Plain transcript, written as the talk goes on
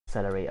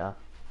accelerator.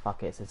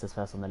 Fuck it, since it's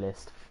first on the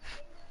list.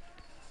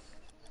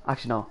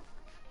 Actually, no.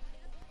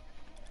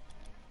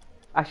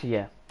 Actually,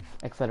 yeah.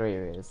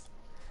 Accelerator is.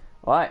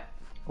 Alright.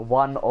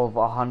 1 of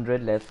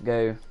 100. Let's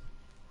go.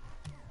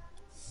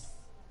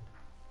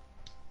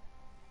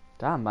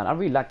 Damn, man. I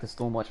really like the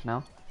Stormwatch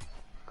now.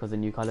 Because of the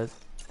new colours.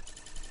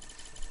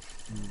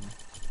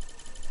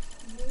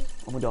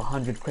 I'm gonna do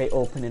 100 crate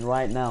opening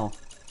right now.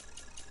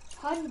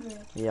 100?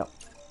 Yep.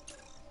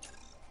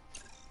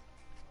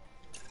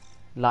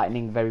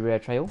 Lightning, very rare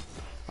trail.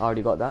 I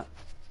already got that.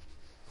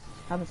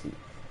 Have a seat.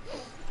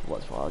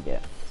 What's what I'll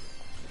get?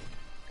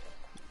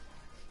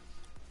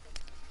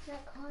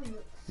 That card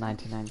looks...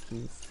 99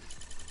 keys.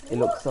 What? It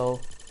looks so...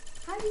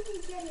 How did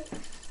you get it?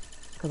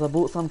 Because I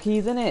bought some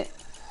keys in it.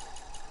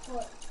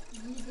 What?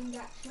 Using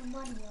actual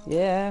money? Or...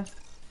 Yeah.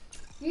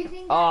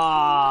 Using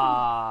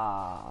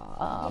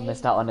I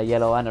missed out on a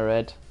yellow and a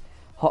red.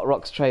 Hot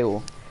Rocks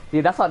Trail.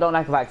 See, that's what I don't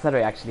like about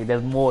Accelerate actually.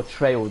 There's more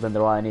trails than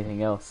there are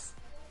anything else.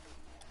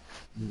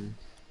 Can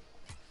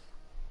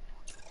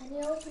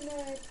you open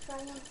a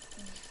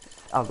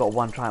Triumph? I've got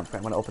one Triumph crate.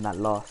 I'm going to open that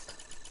last.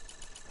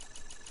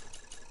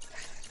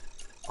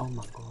 Oh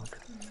my god.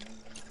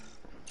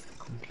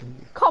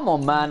 Completely. Come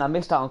on, man. I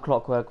missed out on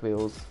Clockwork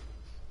Wheels.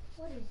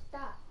 What is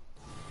that?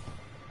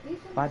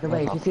 By the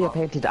way, if you see a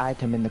painted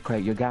item in the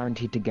crate, you're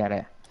guaranteed to get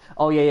it.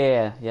 Oh,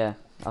 yeah.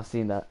 I've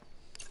seen that.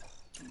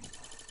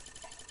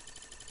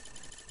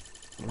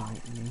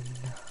 Lightning.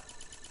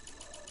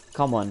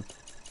 Come on.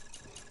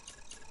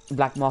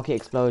 Black Market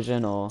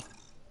Explosion or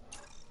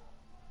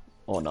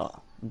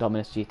not.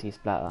 Dominus GT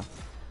Splatter.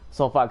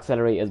 So far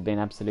Accelerate has been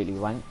absolutely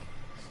wank.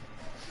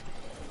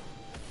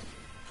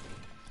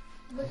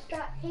 Was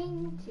that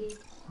painted?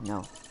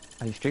 No.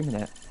 Are you streaming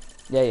it?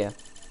 Yeah.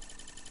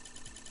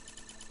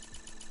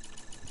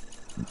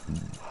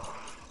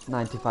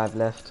 95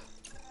 left.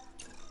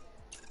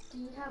 Do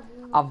you have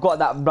one? I've got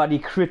that bloody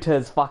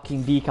Critters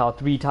fucking decal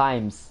 3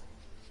 times.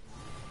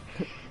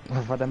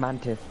 For the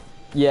Mantis.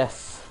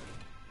 Yes.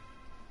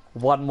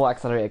 One more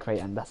Accelerator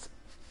crate and that's...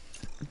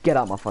 Get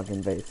out my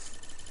fucking base.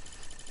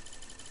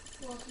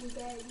 What can you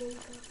get? Jaeger?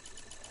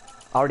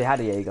 I already had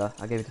a Jaeger.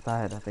 I gave it to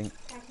Fahad, I think.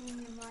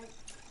 Titanium, right?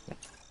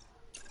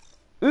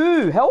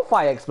 Ooh!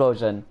 Hellfire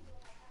Explosion!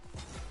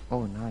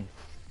 Oh, nice.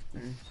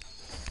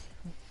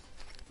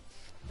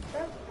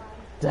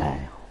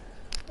 Damn.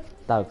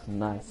 That looks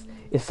nice.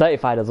 It's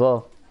certified as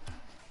well.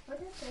 What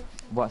is it?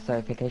 What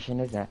certification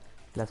is it?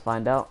 Let's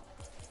find out.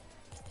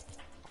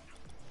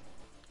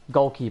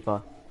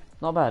 Goalkeeper.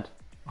 Not bad.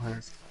 Oh,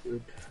 that's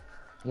good.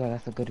 Yeah,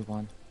 that's a good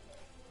one.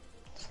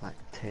 It's like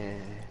tier...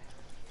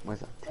 What is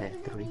that? Tier What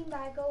does it 3? mean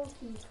by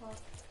goalkeeper?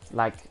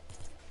 Like...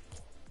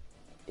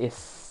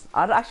 It's...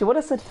 I don't, actually, what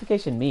does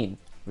certification mean,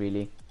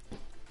 really?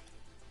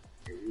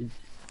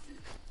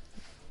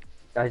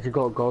 As you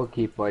got a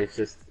goalkeeper, it's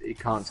just... It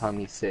counts how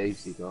many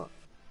saves you got.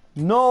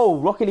 No!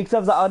 Rocket League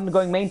servers are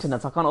undergoing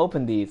maintenance. I can't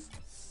open these.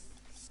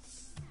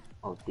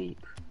 Oh,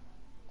 deep.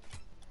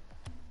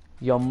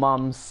 Your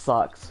mum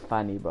sucks,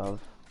 Fanny, bruv.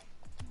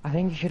 I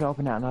think you should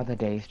open it another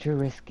day. It's too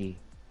risky.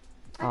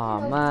 I Aw,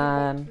 can open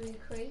man. the victory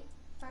crate.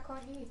 Why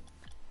can't you?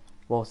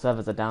 Well,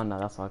 servers are down now,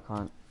 that's why I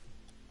can't.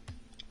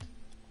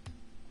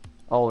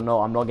 Oh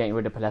no, I'm not getting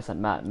rid of Pearlescent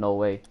Matte. No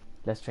way.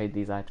 Let's trade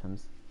these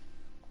items.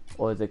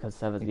 Or is it because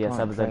servers... You Yeah, can't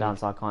servers are down, trade.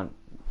 so I can't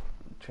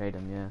trade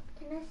them, yeah.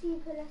 Can I see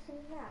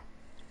Pearlescent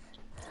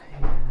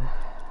that?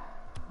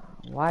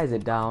 Why is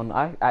it down?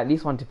 I at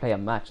least want to play a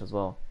match as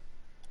well.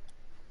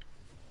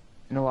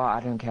 You know what? I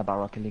don't care about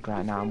Rocket League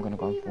right now. I'm gonna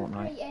go on The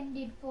Fortnite. crate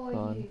ended for Go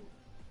on. you.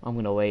 I'm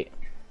gonna wait.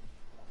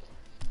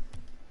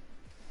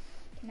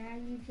 Can I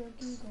use your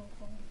Google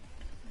phone?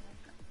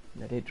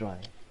 Let it dry.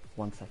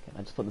 1 second.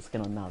 I just put the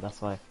skin on now,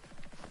 that's why.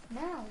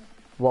 Now?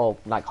 Well,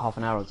 like half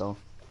an hour ago.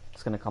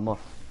 It's gonna come off.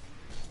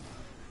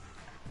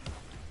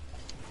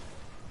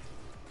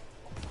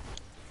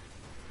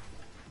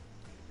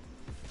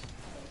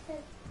 It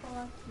says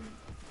party.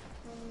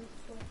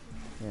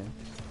 Yeah. And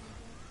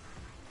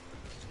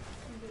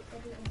they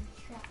edit in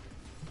chat.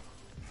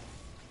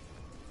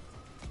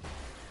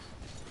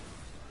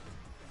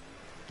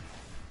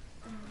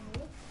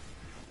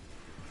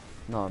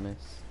 No. No, miss.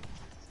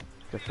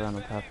 Just ran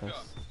on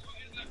purpose.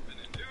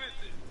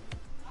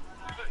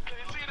 Can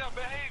you see that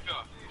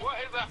behavior? What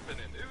is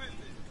happening? Who is it?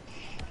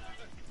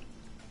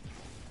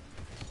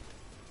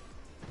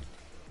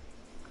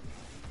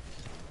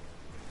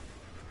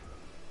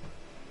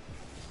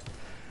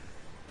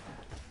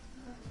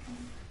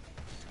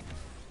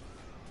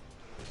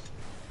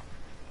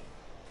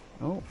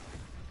 Oh.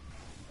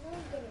 I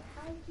don't get it.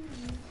 How do you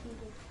use it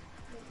with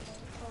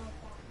all that?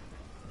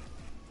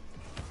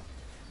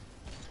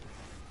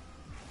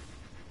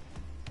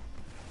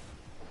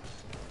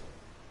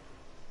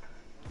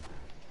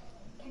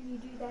 Can you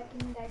do that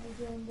thing that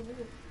you do on the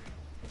roof?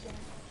 Again,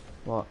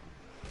 What?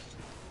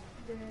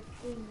 the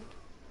thing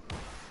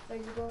where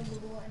you go on the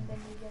wall and then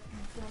you just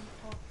jump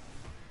off.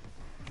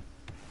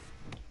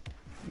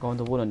 Go on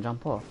the wall and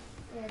jump off.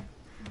 Yeah,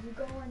 you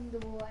go on the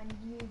wall and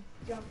you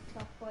jump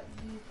off, but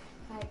you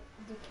like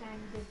decline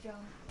the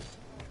jump.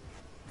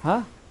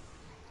 Huh?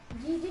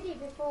 You did it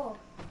before.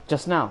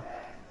 Just now.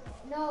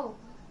 No.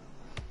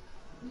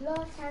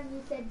 Last time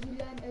you said you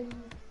learned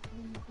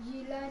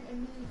a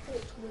new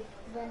trick with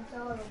when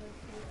Sarah was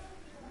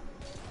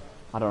here.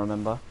 I don't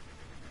remember.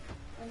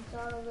 When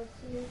Sarah was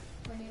here,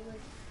 when it was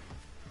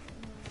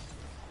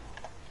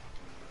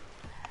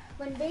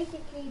when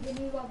basically the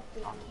new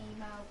update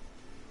came out.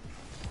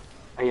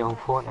 Are you on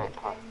Fortnite?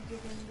 That you did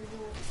in the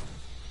wall.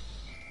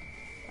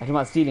 I talking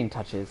about stealing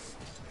touches.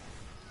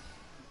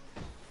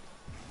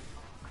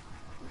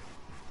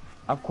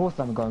 Of course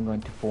I'm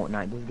going to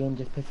Fortnite. This game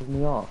just pisses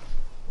me off.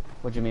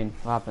 What do you mean?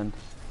 What happened?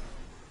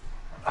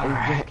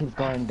 It just keeps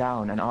going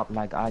down and up.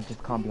 Like I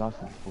just can't be arsed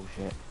with this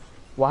bullshit.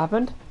 What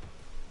happened?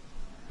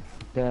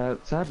 The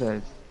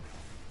servers,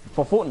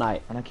 For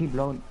Fortnite? and I keep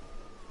blowing.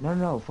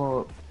 No,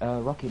 for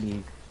Rocket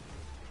League,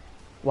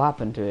 What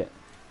happened to it?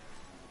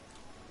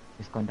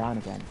 it's gone down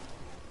again.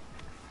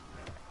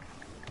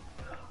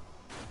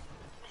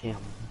 Him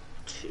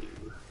too.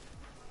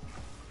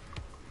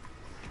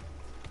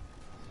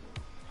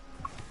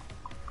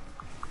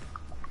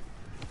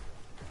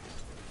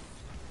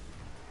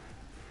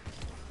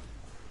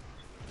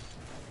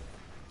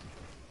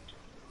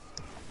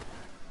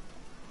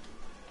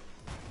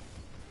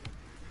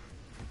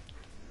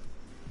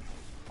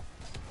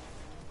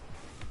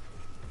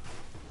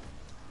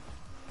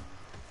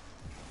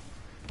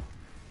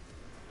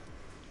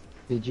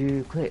 Did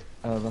you quit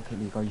Rocket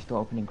League? Or are you still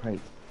opening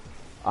crates?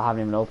 I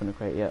haven't even opened a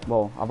crate yet.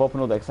 Well, I've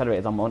opened all the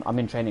accelerators I'm on. I'm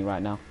in training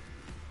right now.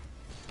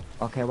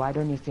 Okay, why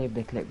don't you save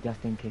the clip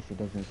just in case it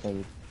doesn't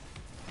save?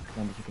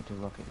 When did you get to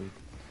Rocket League?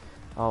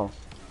 Oh.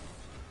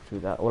 True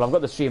that. Well, I've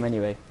got the stream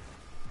anyway.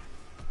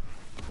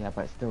 Yeah,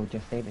 but still,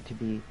 just save it to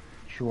be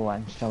sure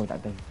and show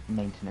that there's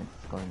maintenance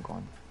going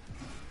on.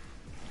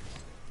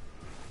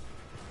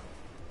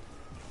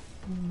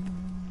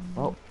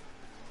 Oh,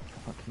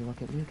 fuck you,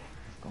 Rocket League.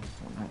 Let's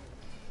go Fortnite.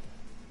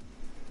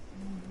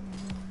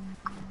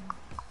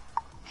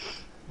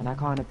 And I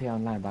can't appear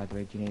online, by the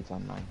way. Junaid's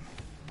online,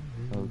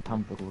 so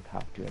Tumblr would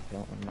have to appear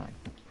online.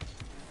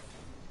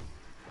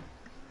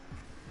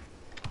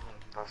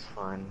 That's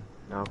fine.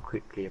 Now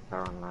quickly appear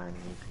online and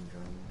you can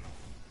join me.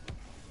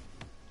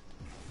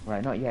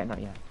 Right, not yet,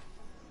 because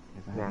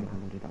I Yeah, haven't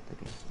no. loaded up the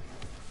game.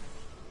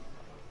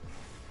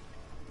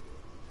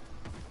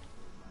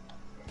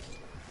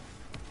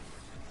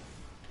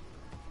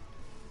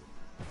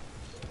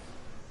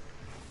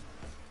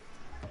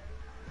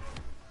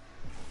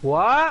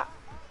 What?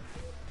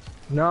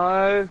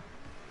 No.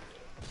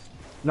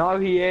 No,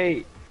 he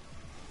ate.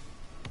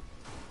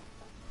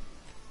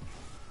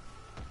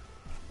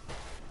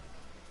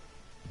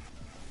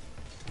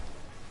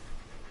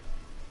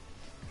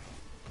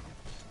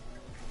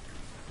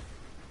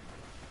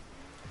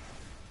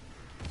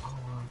 Oh,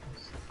 wow,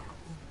 that's so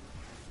cool.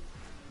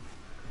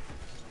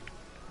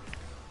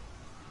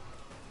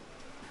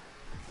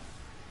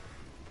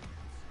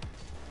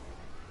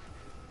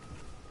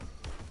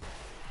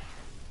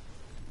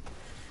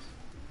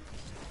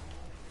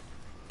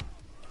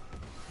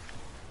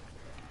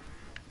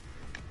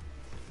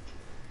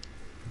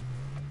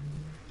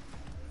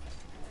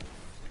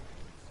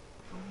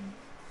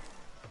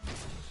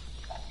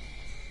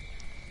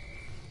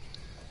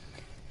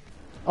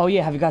 Oh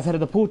yeah, have you guys heard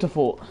of the Porter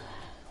Fort?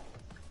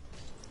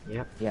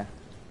 Yep. Yeah.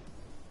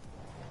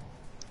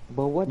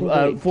 But what did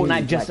they do?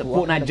 Fortnite just Like,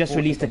 what kind Fortnite of just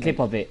fort released a did they clip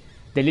make? of it.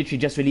 They literally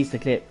just released a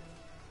clip.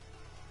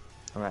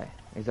 Alright,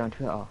 it's on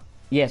Twitter.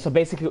 Yeah, so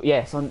basically,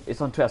 yeah, it's on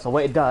Twitter. So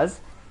what it does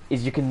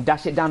is you can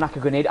dash it down like a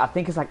grenade. I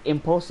think it's like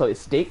impulse, so it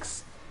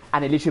sticks,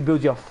 and it literally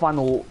builds your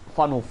funnel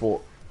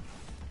fort.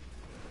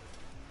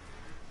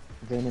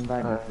 Then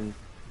invite me, please.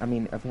 I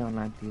mean, appear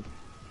online, please.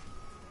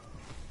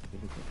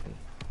 Really quickly.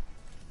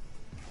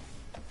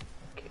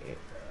 Okay.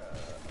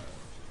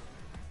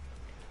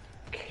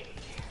 Okay.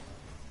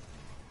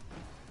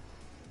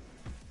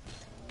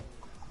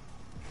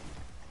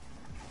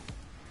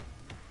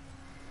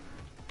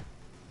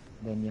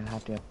 Then you'll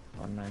have to have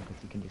online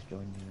because you can just join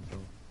me as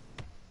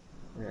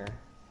well. Yeah.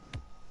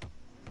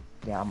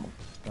 Yeah, I'm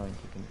joined.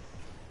 You can.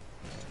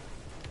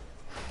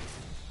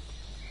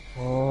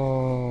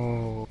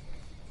 Oh.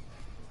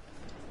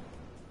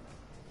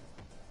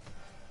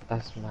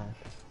 That's mad.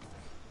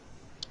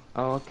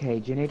 Oh, okay.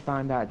 Junaid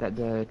found out that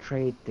the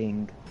trade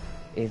thing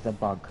is a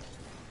bug.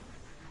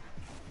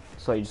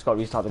 So you just got to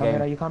restart the Samuel,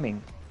 game. are you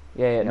coming?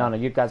 Yeah, Yeah. no,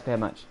 you guys play a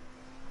match.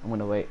 I'm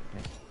gonna wait.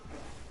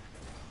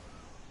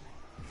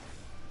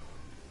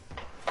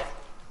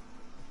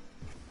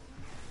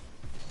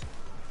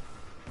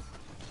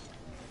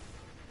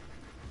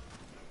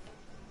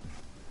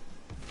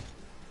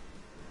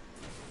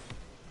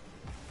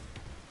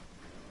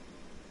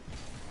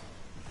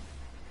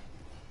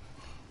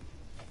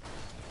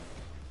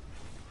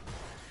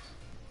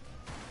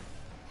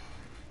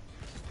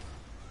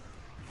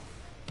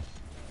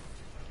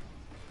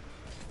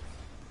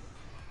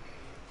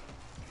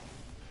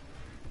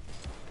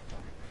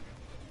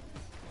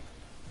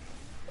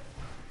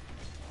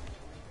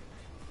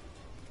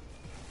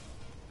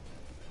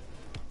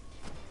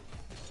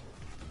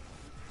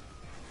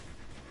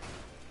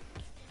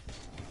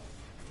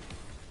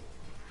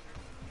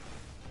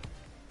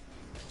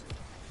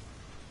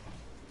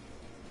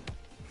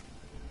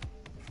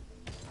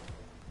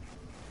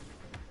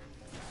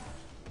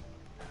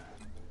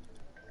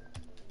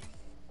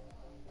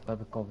 where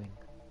we're going.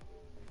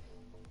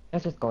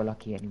 Let's just go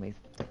lucky anyways.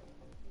 Just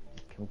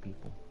kill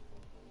people.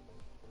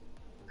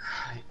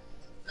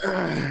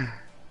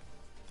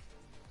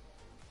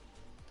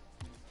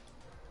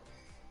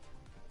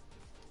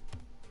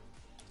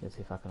 Let's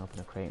see if I can open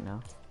a crate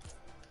now.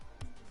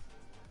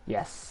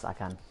 Yes, I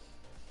can.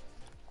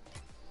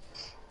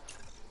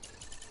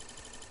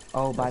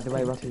 Oh, by the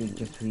way, Rocky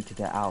just tweeted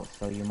it out,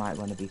 so you might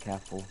want to be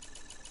careful.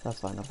 That's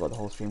fine, I've got the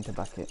whole stream to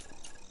back it.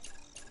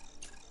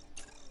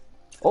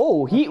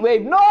 Oh, heat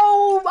wave! No!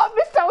 I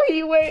missed out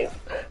heat wave!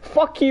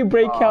 Fuck you,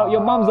 breakout.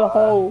 Your mum's a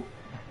hoe.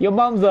 Your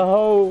mum's a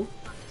hoe.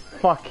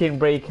 Fucking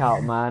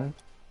breakout, man.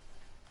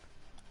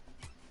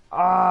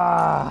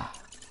 Ah.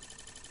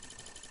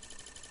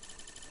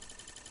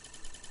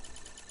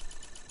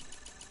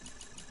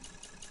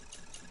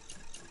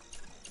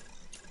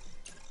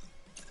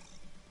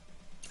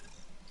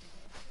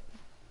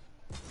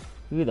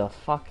 Who the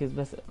fuck is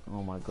this?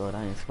 Oh my god,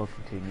 I ain't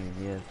spoken to you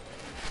in years.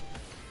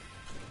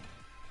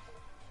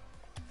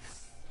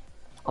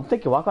 I'm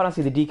thinking, why can't I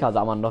see the decals that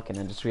I'm unlocking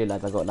and just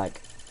realize I got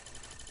like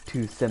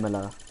 2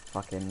 similar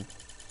fucking...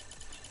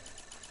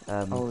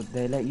 oh,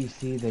 they let you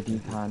see the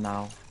decal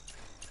now.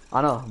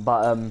 I know,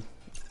 but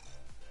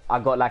I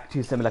got like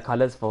 2 similar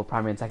colors for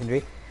primary and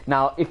secondary.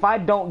 Now, if I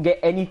don't get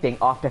anything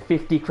after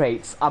 50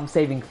 crates, I'm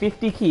saving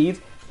 50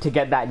 keys to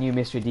get that new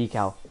mystery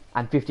decal.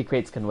 And 50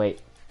 crates can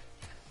wait.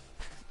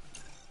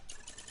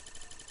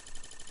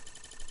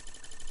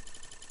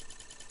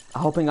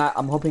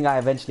 I'm hoping I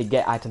eventually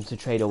get items to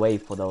trade away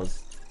for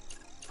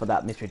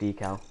that mystery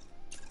decal.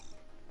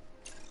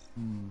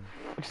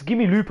 Just give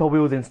me Lupo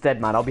wheels instead,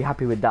 man. I'll be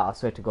happy with that, I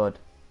swear to God.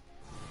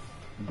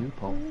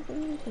 Lupo?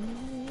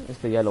 It's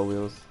the yellow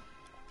wheels.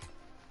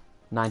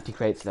 90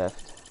 crates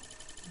left.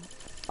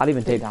 I'll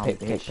even take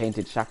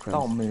painted chakrams.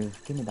 Don't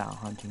move. Give me that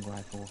hunting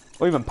rifle.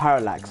 Or even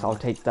parallax, I'll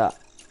take that.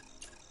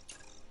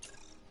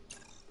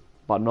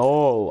 But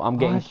no, I'm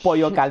getting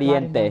pollo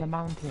caliente. The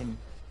mountain.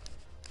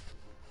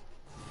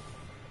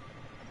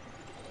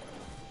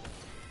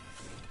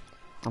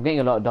 I'm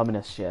getting a lot of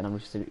Dominus shit and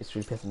it's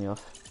really pissing me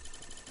off.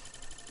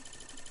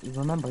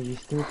 Remember, you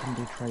still can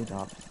do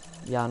trade-ups.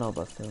 Yeah, I know,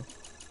 but still.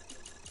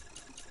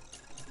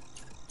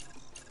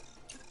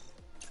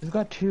 He's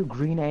got 2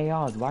 green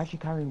ARs. Why is she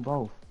carrying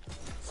both?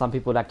 Some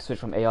people like to switch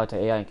from AR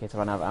to AR in case I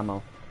run out of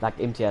ammo. Like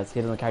Imtiaz, he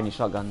doesn't carry any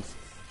shotguns.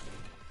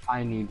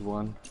 I need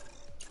one.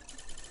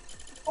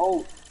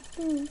 Oh!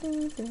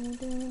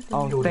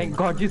 Oh, thank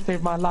God you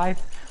saved my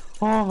life.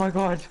 Oh my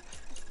God.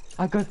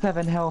 I got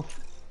 7 health.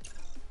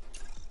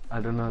 I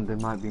don't know, there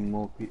might be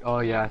more people. Oh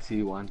yeah, I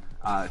see one.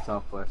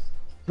 Southwest.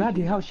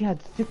 Bloody hell, she had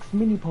 6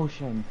 mini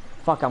potions.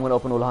 Fuck, I'm gonna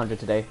open all 100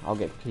 today. I'll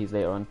get keys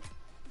later on.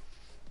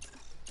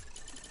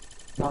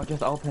 No,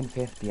 just open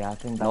 50, I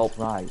think that's Nope.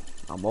 right.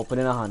 I'm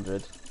opening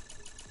 100.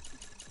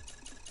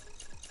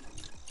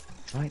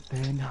 Right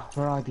then,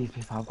 where are these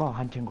people? I've got a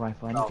hunting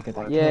rifle, I need to get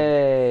that kill.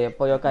 Yay,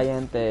 pollo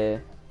caliente.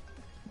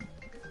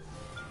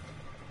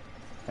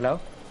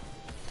 Hello?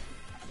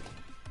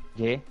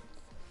 Yeah?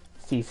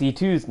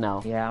 CC2s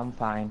now. Yeah, I'm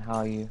fine, how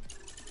are you?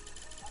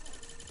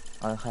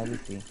 Oh, how do you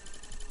see?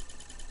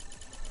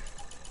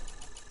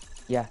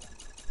 Yeah,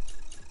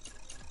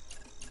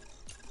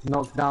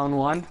 Knock down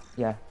one.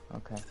 yeah,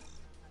 okay.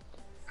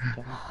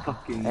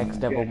 Fucking X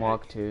Devil get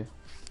Mark II.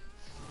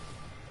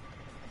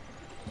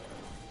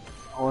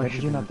 Oh, Where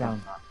did you knock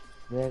down?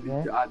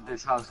 Where? At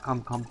this house,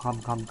 come.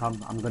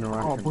 I'm gonna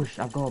run. Oh, bush,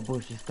 I've got a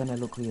bush, it's gonna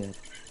look weird.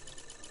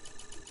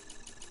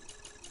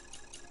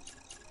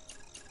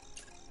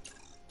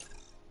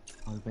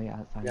 I'll wait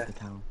outside the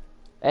town.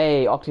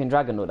 Hey, Octane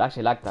Dragon Lord, I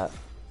actually like that.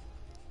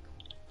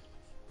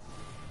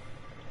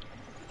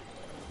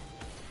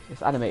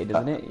 It's animated,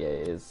 isn't it? Yeah,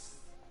 it is.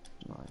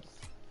 Nice.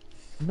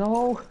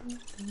 No!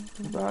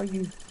 Where are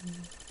you?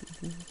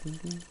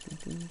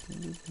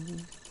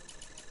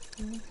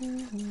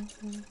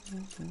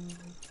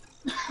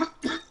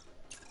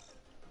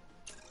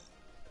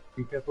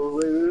 Be careful.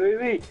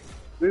 Wait,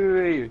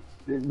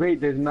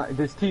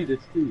 there's two.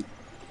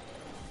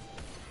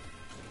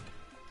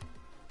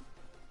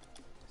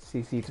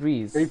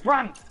 CC3s. They've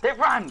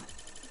run!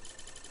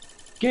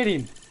 Get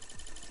him!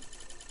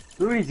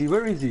 Where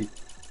is he?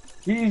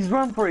 He's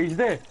run for it, he's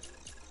there.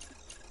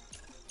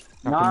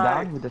 Knock him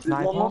down with the There's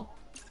one sniper. more.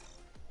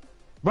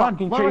 Run,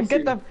 Fucking run, chase get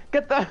him. them,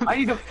 get them! I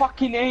need a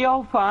fucking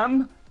AR,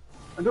 fam.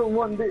 I don't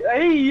want the.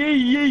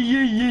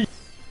 Hey!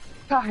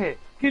 Kahe,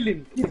 kill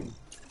him.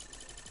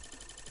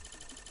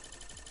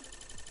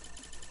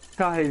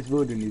 Kahe is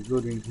building.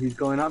 He's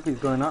going up. He's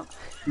going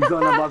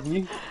above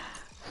you.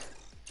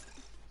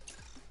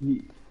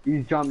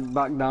 He's jumped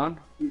back down.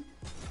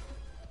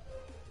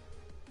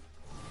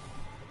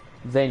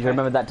 Zane, you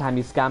remember that time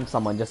you scammed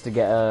someone just to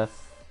get a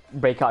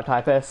breakout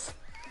type S?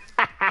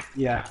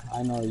 Yeah,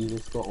 I know, you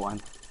just got one.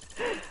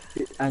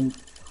 And,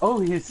 oh,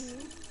 did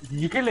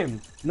you kill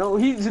him? No,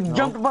 he's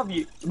jumped above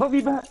you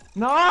back.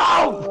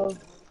 No!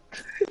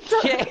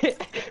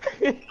 Shit!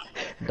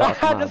 I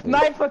had a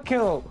sniper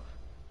kill!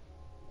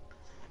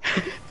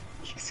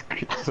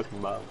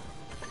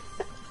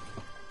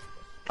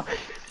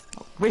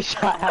 wish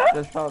I had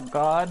the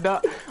shotgun.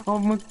 Oh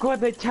my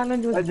god, the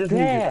challenge was I just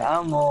needed there.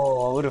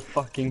 ammo. I would have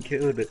fucking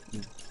killed it.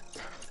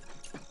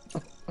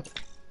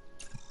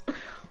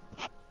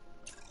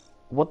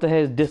 What the hell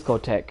is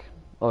discotheque?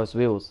 Oh, it's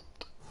wheels.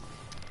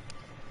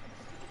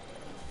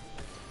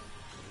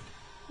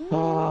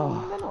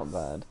 Oh. They're not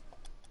bad.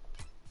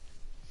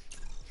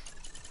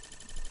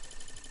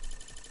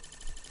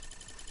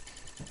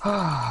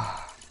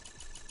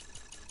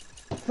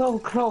 So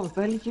close,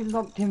 I literally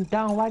knocked him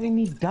down. Why didn't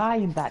he die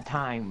in that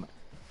time?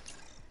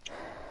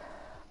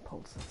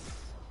 Pulses.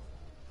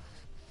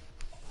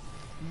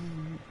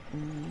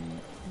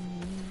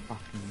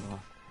 Fucking bastard.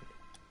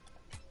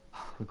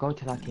 We go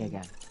to Lucky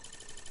again.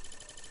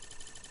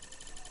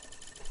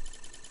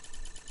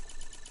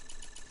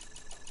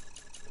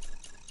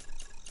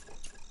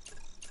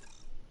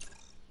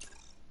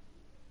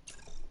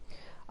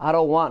 I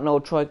don't want no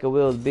Troika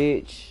wheels,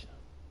 bitch.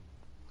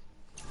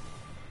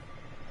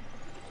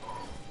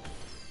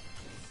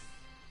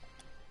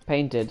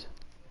 Painted.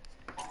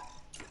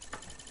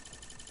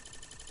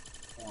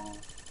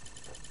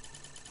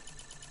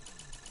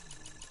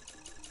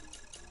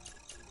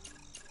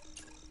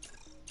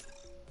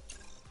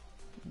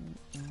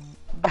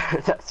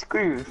 That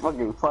scream is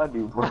fucking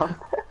funny, bro.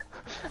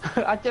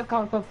 I just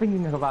can't stop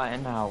thinking about it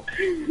now.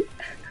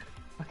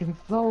 Fucking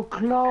so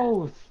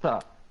close.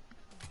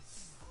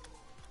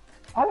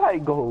 I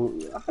like going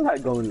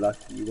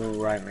lucky, going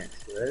right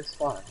next to it. It's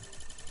fun.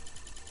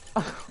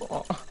 I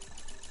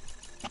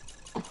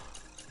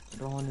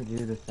don't want to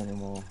do this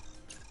anymore.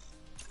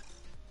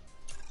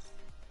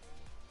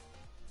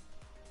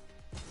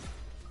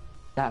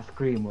 That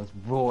scream was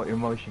raw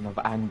emotion of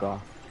anger.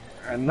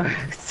 And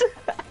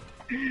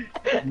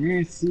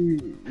you see,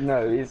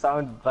 no, it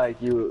sounded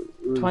like you.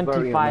 It was very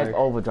 25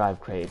 emotional. overdrive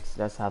crates.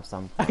 Let's have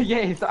some. Yeah,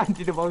 it's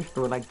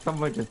anti-emotional, like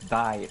someone just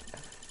died.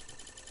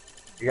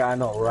 You gotta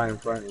not right in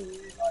front of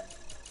you, like,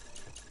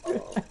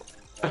 oh,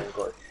 someone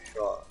got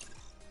shot.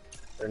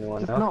 Is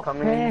anyone It's else not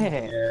coming fair. in?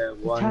 Yeah, The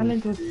one,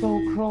 challenge was so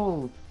two.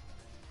 close.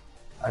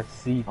 I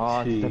see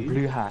Oh, two. it's the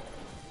blue hat.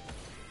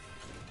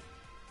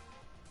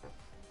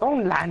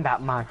 Don't land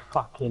at my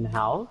fucking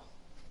house.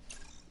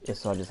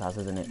 It's Soldier's house,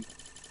 isn't it?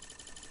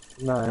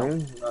 No.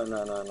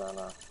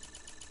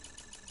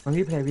 When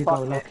we play, we Fuck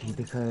go it. lucky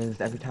because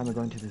every time we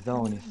go into the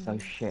zone, it's so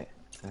shit.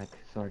 Like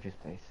Soldier's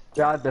place.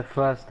 You're at the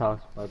first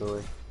house, by the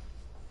way.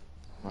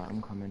 Right,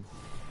 I'm coming.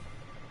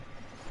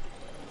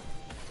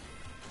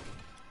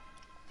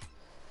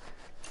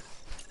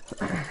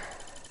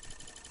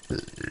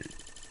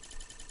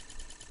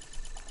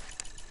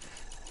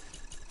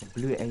 The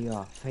blue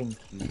AR, thank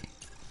you.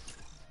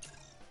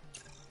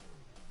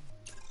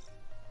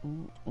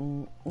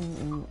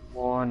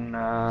 One.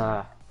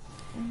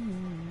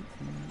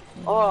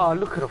 Oh,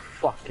 look at the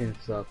fucking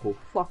circle.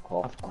 Fuck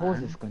off. Of course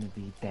man. it's gonna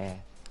be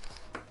there.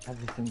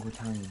 Every single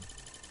time.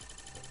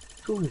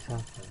 It's always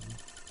happening.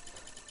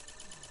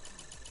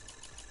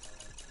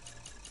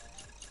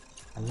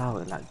 Allow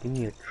it, like, give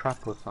me a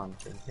trap or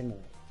something, innit?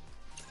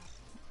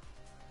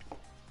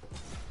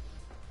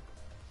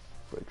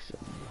 Friction.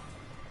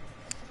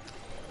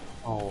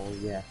 Oh,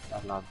 yes,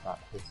 I love that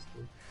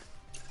pistol.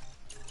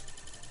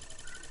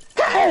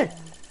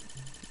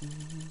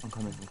 I'm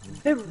coming.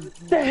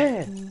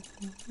 There! Can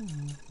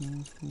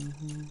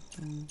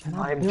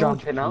I'm build,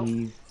 jumping out.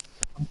 please?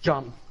 I'm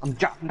jumping out. I'm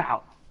jumping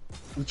out.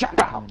 I'm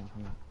coming.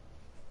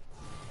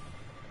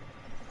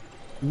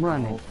 I'm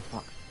running. Oh, for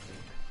fuck's sake.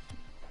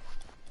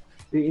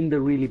 We're in the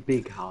really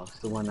big house,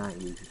 the one I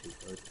usually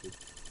go to.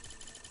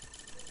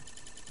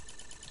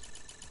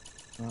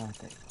 Oh,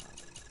 thank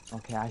God.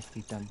 Okay, I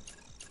see them.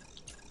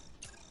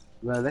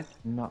 Where are they?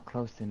 Not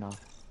close enough.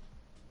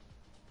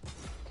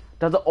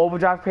 Does the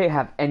overdrive crate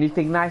have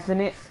anything nice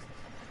in it?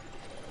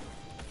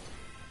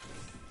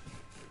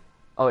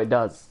 Oh, it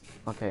does.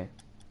 Okay.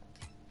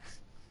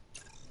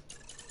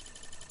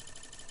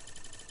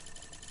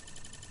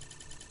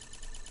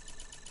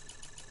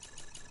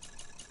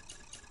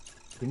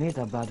 Grenades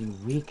are bloody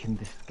weak in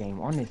this game,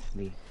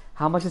 honestly.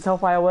 How much is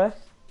Hellfire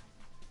worth?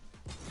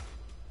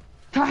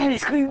 Ty,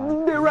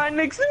 they're right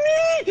next to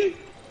me!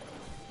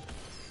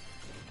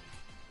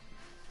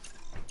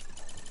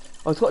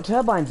 Oh, it's got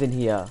turbines in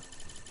here.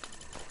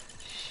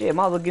 Shit,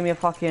 might as well give me a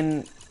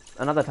fucking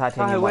another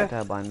titanium where? white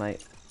turbine,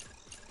 mate.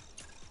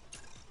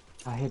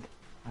 I've hid.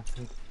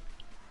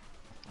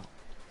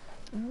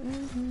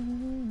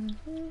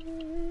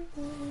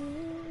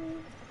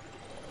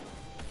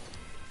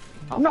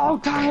 No,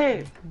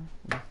 Ty!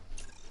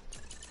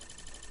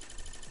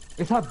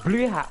 It's our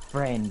blue hat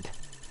friend. I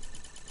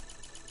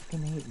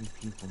fucking hate these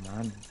people,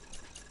 man.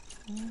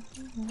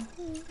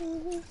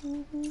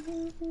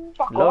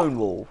 Fuck Lone off.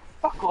 Wolf.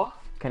 Fuck off.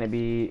 Can it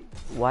be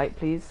white,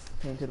 please?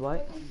 Painted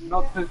white?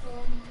 Not the...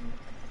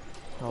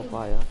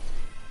 Hellfire.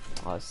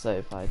 Oh, it's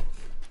certified.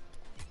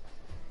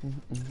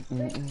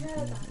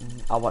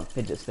 I want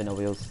fidget spinner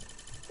wheels.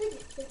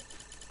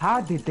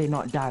 How did they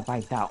not die by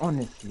that,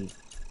 honestly?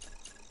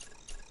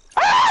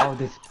 Oh,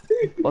 this...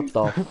 What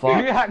the Blue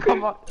fuck? hat,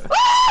 come on!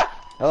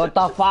 What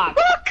the fuck?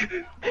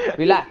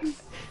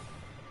 Relax.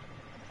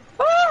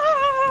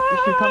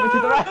 Actually coming to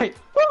the right.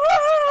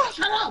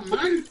 Shut up,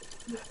 man!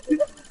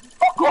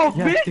 Fuck off,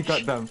 Yes, bitch! you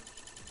got them.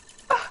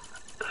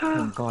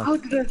 Oh god. How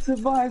did I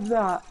survive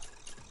that?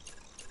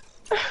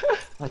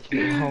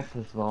 Actually, health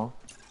as well.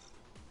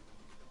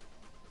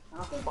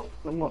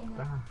 I'm up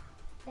there.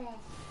 There.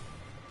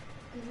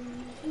 Giving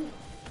me heat.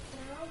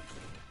 Now,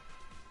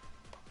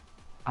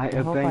 I The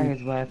hellfire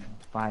avenged. is worth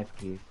 5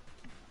 keys.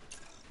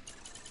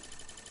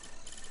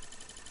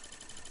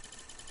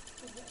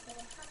 is it for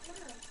the hat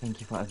now? Thank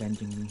you for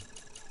avenging me.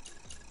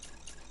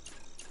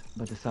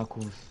 But the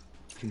circle's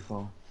too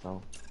full,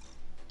 so.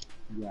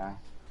 Yeah.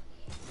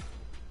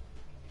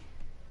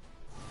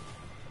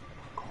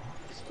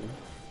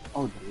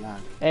 Oh, the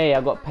lag. Hey,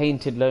 I got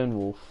painted lone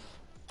wolf.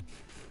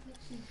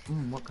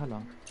 What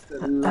colour?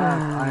 The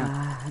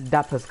lag.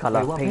 Dapper's color,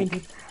 Wait, what pink.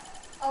 painted?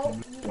 Oh,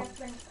 you left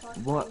French part.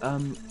 What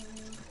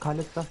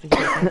colour stuff did you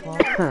get so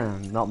far?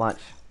 Not much.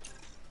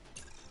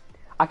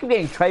 I keep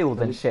getting trailed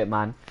and shit,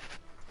 man.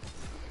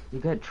 You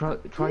get You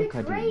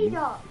Troika, do you?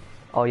 trader.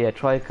 Oh yeah,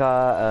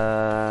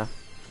 Troika,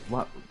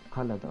 What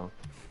colour though?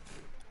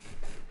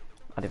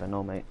 I don't even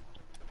know, mate.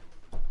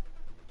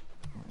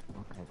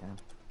 Okay then.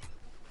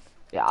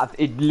 Yeah,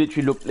 it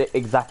literally looked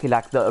exactly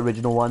like the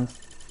original ones,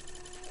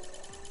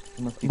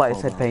 It must be but it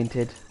full said now.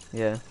 painted.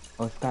 Yeah.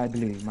 Oh, sky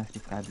blue. It must be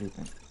sky blue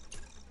then.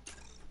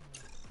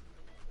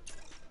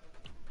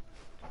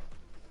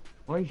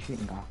 What are you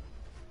shooting at?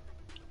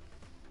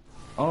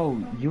 Oh,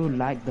 you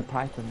like the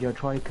price of your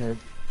Troikas.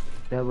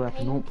 They're worth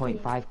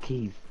 0.5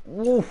 keys.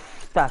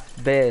 Oof, that's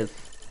bears.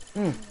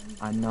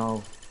 I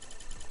know.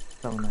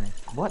 So nice.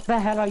 What the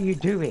hell are you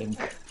doing?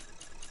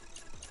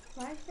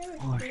 Why is there a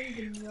Oh, shade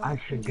in your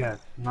I should get a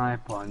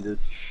sniper and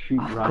just shoot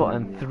I've randomly.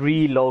 gotten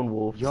 3 lone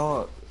wolves.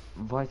 Your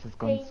voice has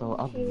gone so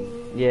ugly.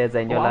 Yeah,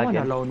 Zane, Oh, you're I want a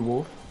lagging. lone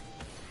wolf.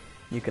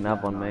 You can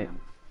have one, mate.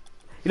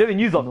 You don't even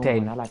use No, man, I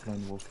Octane. like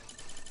lone wolf.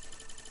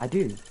 I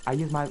do. I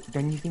use my.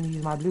 Don't you see me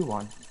use my blue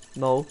one?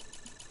 No.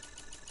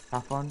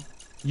 Saffron.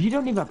 You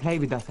don't even play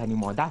with us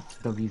anymore. That's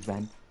the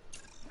reason.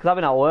 Because I've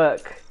been at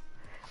work.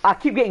 I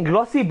keep getting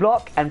glossy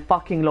block and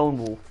fucking lone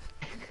wolf.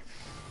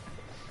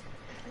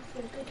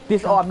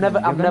 This, oh, I'm You're never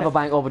gonna-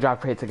 buying overdrive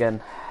crates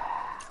again.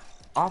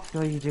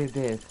 After you do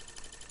this,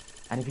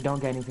 and if you don't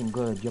get anything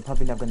good, you're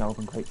probably never gonna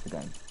open crates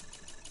again.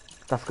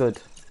 That's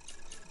good.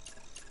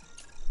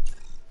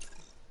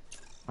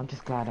 I'm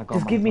just glad I got.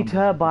 Just my give me zombies.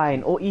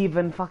 turbine or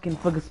even fucking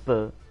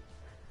Fuggerspur.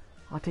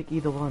 I'll take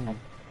either one.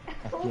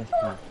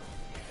 FTSP.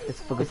 It's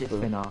Fidget Fuggerspur.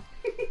 spinner.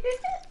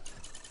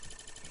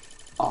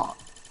 Oh,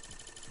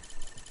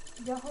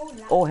 The whole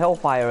lap. Or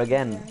Hellfire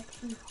again.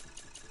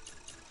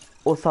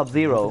 Or Another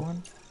Sub-Zero.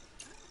 one?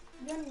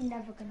 You're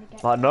never gonna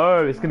get But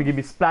no, it's gonna give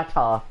me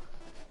Splatter.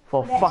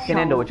 For Let's fucking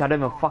Endo, go. which I don't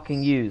even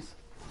fucking use.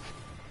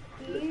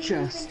 Do you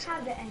Just- even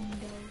have the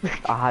endo?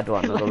 I had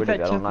one, I got rid of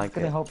it, I don't like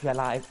gonna it. help your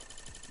life.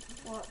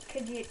 What?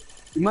 Could you?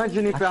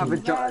 imagine if Actually-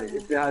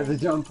 if it has a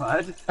jump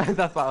pad.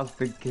 That's what I was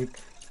thinking.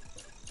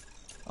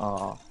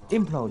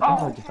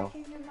 Implode yourself.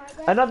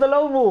 Another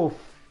lone wolf!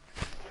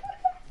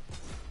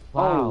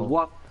 Wow. Oh,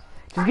 what?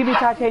 Just give me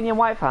titanium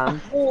white, fam.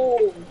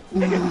 Oh.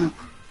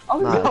 I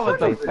was Nah, I was it's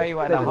gonna safe. say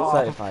what It's the hell.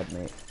 certified,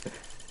 mate.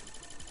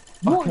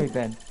 Okay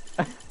then.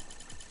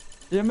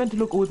 You're meant to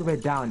look all the way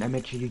down and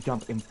make sure you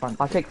jump in front.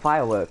 I'll take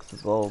fireworks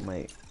as well,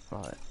 mate.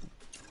 Right.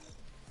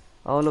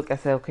 Oh, look,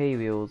 SLK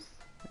wheels.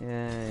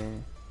 Yay.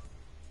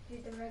 Do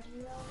the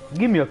regular one?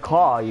 Give me a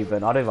car,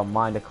 even. I don't even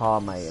mind a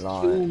car, mate. Kill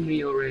Like,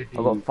 me already.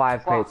 I've got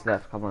 5 crates Fuck.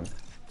 left. Come on.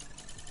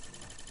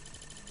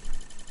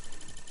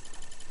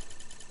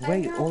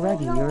 Wait,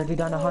 already? You already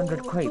done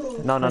 100 crates?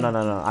 No.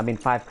 I mean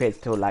 5 crates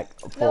till like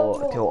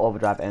till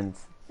overdrive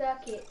ends.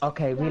 Circuit.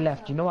 Okay, we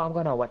left. You know what? I'm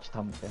gonna watch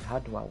something. How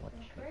do I watch?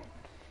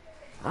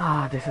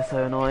 Ah, this is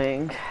so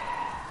annoying.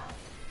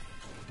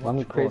 How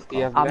many crates do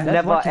you have I'm left? Let's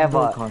never watch it ever.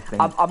 broadcasting.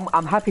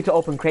 I'm happy to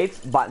open crates,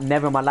 but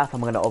never in my life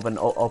I'm gonna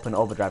open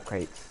overdrive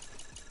crates.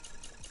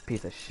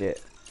 Piece of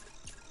shit.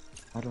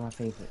 How do I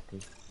favorite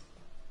this?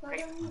 Why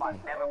don't you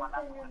just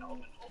open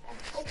them?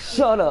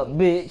 Shut up,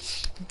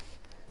 bitch.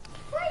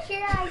 Why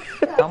should I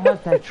stop? Someone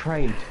said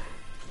trade.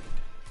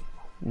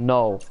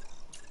 No.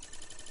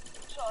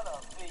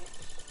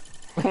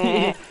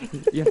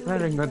 You're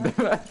swearing on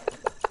the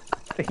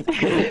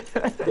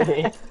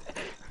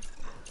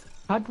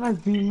How do I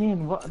zoom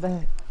in? What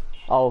the?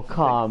 Oh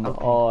come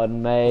Okay.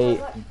 on, mate.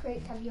 What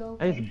crates have you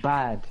opened? It's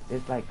bad.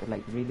 It's like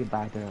really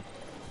bad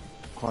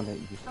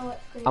quality. Oh, what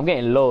crates? I'm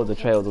getting loads of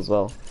trails as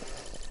well.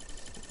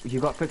 You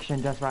got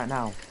friction just right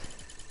now.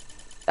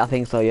 I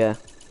think so, yeah.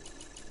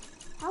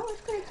 How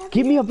much crates have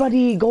Give you me a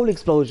bloody gold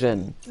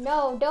explosion.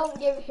 No, don't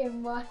give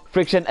him one.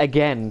 Friction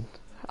again.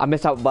 I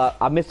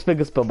missed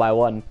figure spill by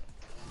 1.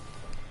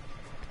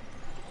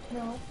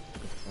 No.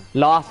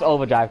 Last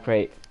overdrive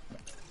crate.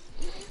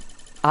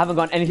 I haven't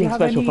got Do you anything have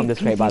special any from this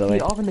crate, by the way.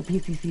 PCC? Open the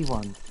PCC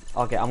one.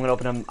 Okay, I'm gonna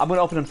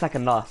open them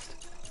second last.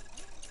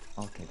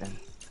 Okay then.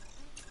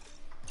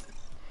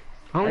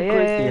 How many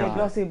crates do you Yeah, have?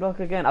 glossy block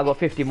again. I got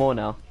 50 more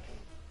now.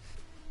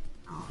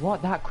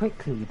 What? That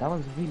quickly? That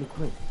was really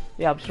quick.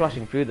 Yeah, I'm just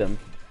rushing through them.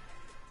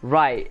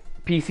 Right,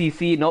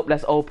 PCC. Nope.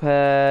 Let's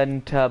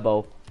open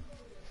Turbo.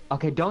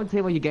 Okay, don't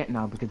say what you get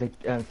now because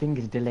the thing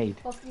is delayed.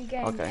 What if you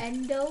get Okay. an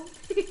endo?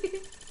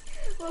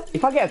 What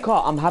If I get a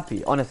car, I'm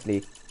happy.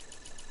 Honestly,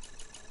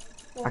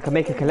 what I if can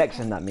make a it's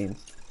collection. That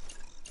means.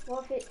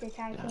 What if it's a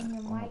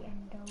titanium white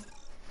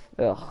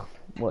endo? Ugh.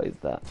 What is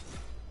that?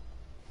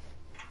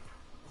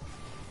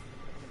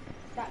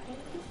 Is that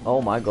painted?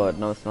 Oh my god.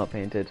 No, it's not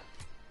painted.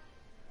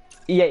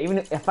 Yeah. Even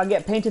if I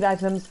get painted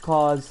items,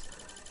 cars,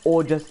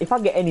 or just if I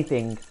get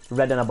anything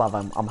red and above,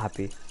 I'm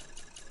happy.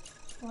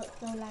 What's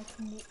so like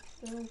in the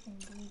explosion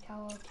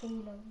decal or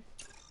kilos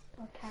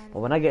or calories? But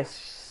when I get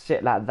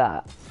shit like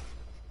that,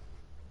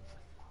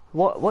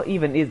 what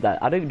even is that?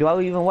 Do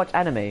I even watch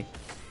anime?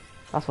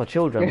 That's for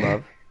children,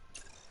 bruv.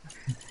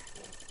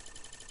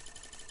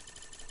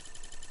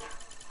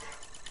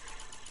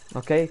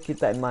 Okay, keep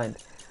that in mind.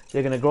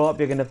 You're gonna grow up,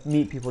 you're gonna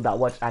meet people that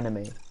watch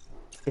anime.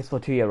 It's for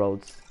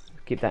 2-year-olds.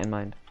 Keep that in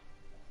mind.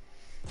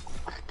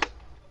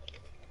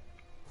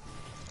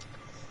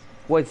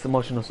 What is the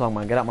emotional song,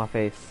 man? Get out my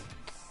face.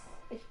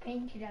 It's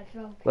painted as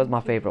well. Where's my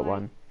painted favorite white.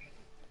 one?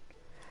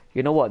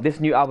 You know what? This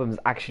new album is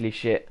actually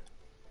shit.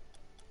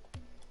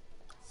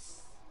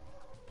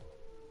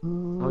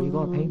 Oh, you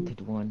got a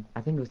painted one.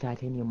 I think it was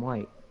titanium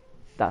white.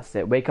 That's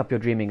it. Wake Up Your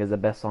Dreaming is the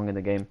best song in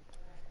the game.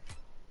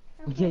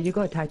 Yeah, you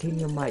got a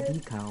titanium white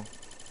decal.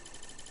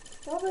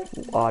 What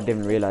was Oh, I didn't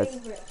your realise.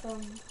 favourite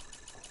song?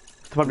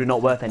 It's probably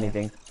not worth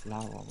anything.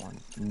 Flower one.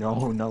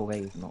 No, no way,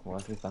 it's not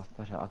worth it. That's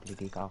such an ugly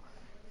decal.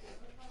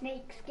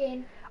 Snake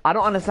skin. I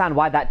don't understand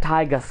why that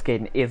tiger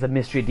skin is a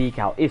mystery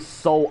decal. It's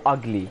so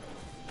ugly.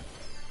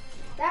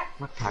 That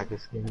What tiger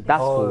skin?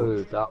 That's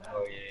oh, cool. Yeah.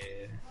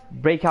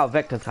 Breakout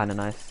Vector's kind of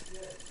nice.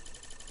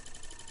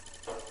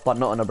 But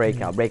not on a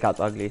breakout. Breakout's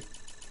ugly.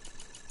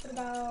 what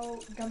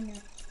about Dominus?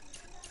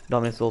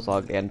 Dominus is also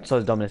ugly, and so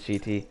is Dominus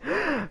GT.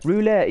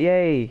 Roulette,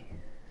 yay!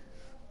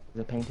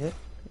 Is it painted?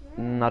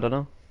 I don't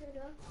know.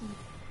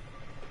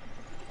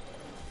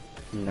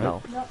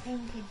 No. Not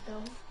painted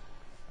though.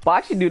 But I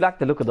actually do like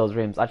the look of those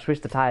rims. I just wish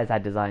the tires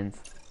had designs.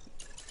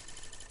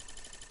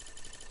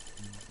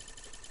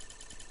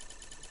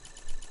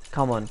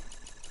 Come on.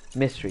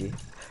 Mystery.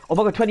 Oh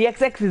my god,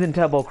 20XX is in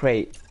Turbo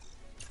Crate.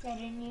 Yeah,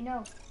 didn't you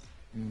know?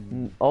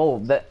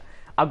 Oh,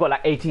 I've got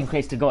like 18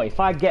 crates to go. If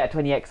I get a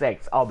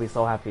 20XX, I'll be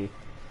so happy.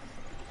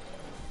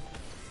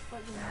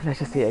 What do you Let's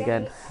just see it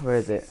again. Where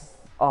is it?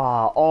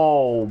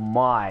 Oh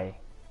my.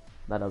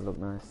 That does look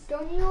nice.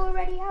 Don't you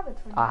already have a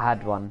 20? I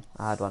had one.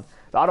 But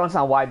I don't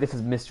understand why this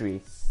is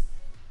mystery.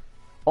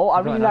 Oh, I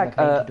You got really another like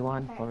painted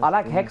one, I Forest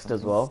like Green or Hexed as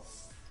something? well.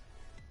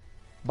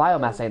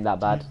 Biomass ain't that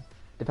bad.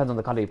 Depends on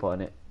the color you put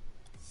on it.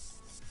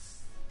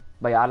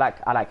 But yeah, I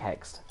like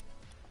Hexed.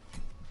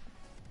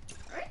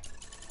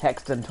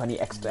 Hexed and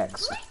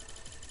 20XX.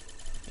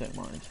 Don't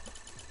mind.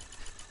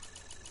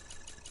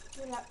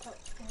 Your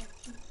laptop's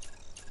dirty.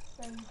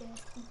 Very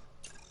dirty.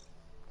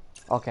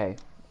 Okay,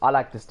 I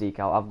like this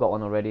decal. I've got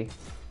one already.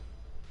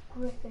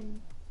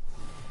 Griffin.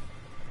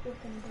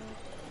 Gryffindor.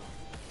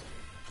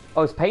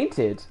 Oh, it's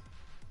painted.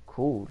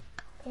 Cool.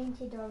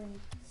 Painted orange.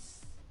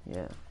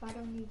 Yeah. Why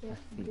don't you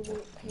just do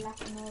it black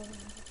and orange?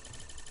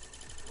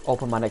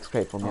 Open my next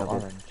crate for me, Oh,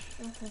 okay? orange.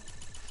 Okay.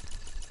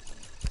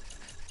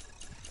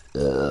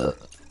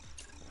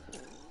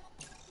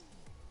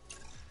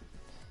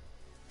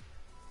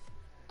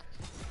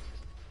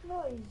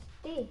 What is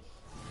this?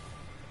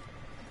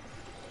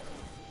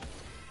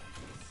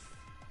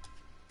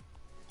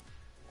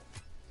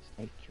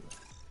 Nature.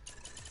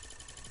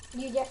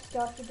 You just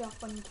started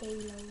off on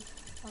kilos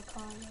or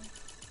Carlo.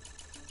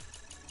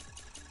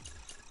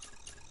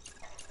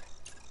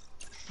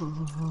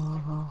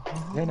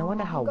 Then I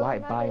wonder how You got white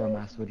another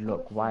biomass would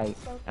look white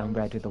and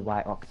red with the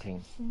white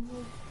octane.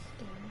 Snake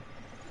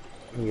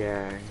skin.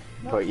 Yeah,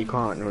 but you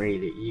can't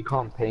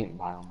paint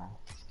biomass.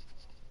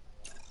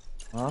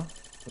 Huh?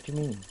 What do you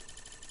mean?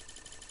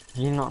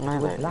 Do you not know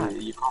It's that? black.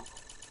 You can't.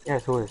 Yeah,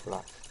 it's always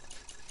black.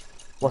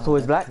 What's Oh,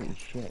 always that's black? pretty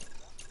shit.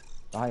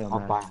 On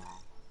Biomass. biomass.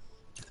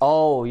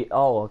 Oh,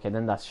 okay,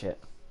 then that's shit.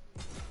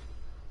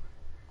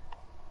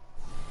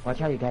 Watch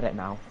how you get it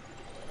now.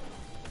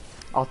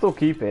 I'll still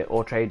keep it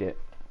or trade it.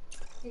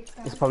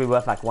 It's probably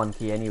worth like 1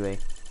 key anyway.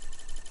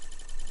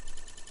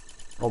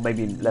 Or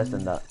maybe less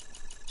than that.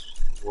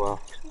 Well,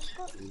 You've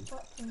got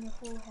spots in your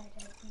forehead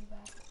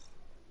everywhere.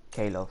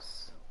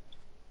 Kalos.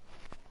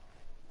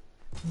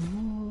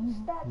 Is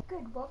that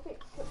good? What if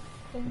it's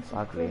painted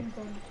ugly.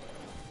 crimson?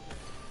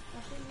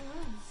 Nothing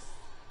wrong.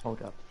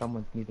 Hold up,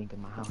 someone's sneezing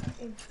in my house.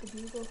 Is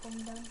the bugle from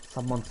down?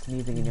 Someone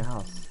sneezing in your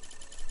house.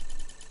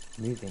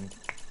 Moving.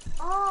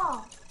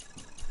 Oh!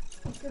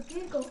 The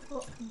Google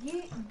for I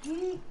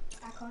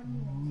can't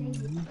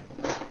even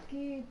say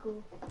it.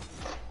 Google.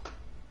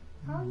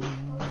 How you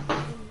supposed to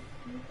do?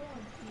 You go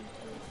on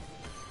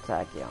Google.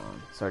 Tachyon,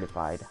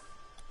 certified.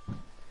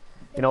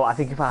 You know, I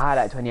think if I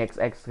highlight 20XX,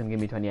 it's gonna give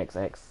me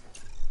 20XX.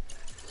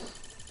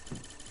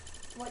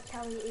 Watch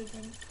how it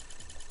isn't.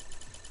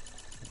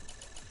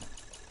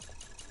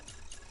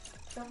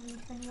 Don't need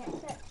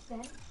 20XX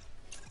then.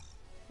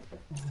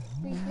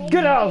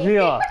 Get out of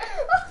here!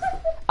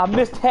 I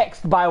missed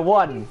hexed by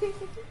 1.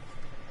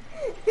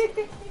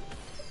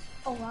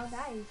 Oh wow,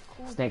 that is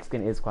cool. Snake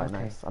skin is quite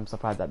Okay. nice. I'm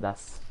surprised that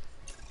that's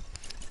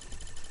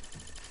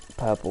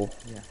purple.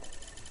 Yeah.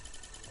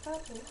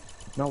 Purple.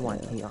 No one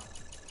here.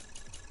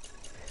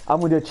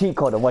 I'm gonna do a cheat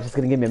code and watch. It's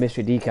gonna give me a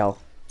mystery decal.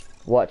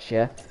 Watch,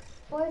 yeah.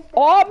 What is that?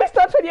 Oh,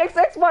 Mr.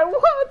 20XX by 1.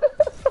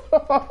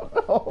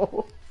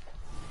 Oh,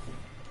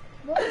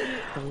 no.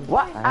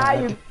 Why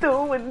are you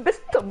doing this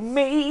to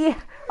me?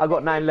 I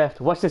got 9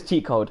 left. Watch this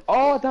cheat code.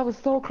 Oh, that was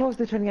so close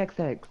to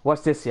 20XX.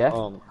 Watch this, yeah.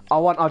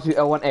 R1, R2,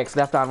 L1, X.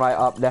 Left down, right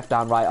up. Left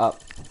down, right up.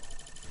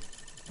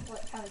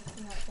 Watch how it's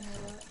not gonna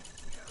work.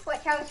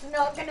 Watch how it's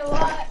not gonna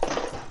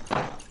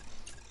work.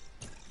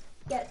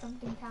 Get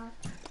something, Cal.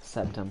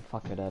 Septum.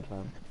 Fuck your dad,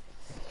 fam.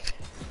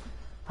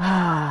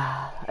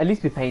 At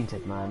least be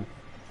painted, man.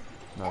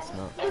 No, it's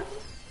not.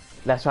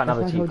 Let's try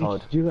another That's cheat why how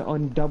code. did you do it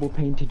on double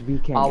painted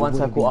weekend? It R1 would've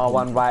circle, been R1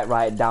 painted. right,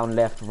 right, down,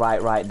 left,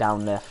 right, right,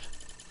 down, left.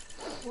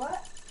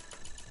 What?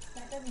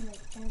 That doesn't make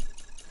sense.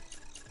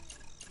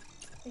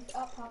 It's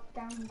up, up,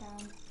 down,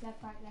 down,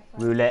 left, right, left,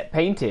 right. Roulette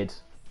painted.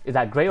 Is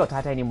that grey or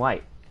titanium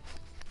white?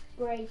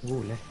 Grey.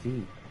 Ooh, let's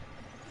see.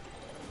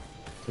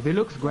 If it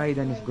looks grey,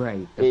 then it's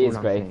grey. It That's is all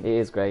I'm grey. saying. It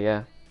is grey,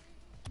 yeah.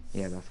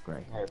 Yeah, that's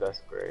grey. Yeah,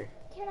 that's great.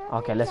 Can I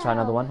Okay, make let's try out?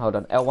 another one. Hold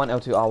on. L1,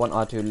 L2, R1,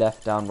 R2,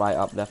 left, down, right,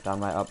 up, left, down,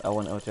 right, up.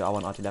 L1, L2,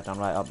 R1, R2, left, down,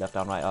 right, up, left,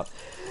 down, right, up.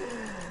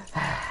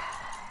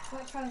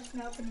 Watch how it's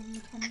not opening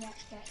in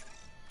 20XX.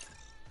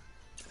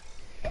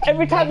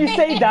 Every time you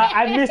say that,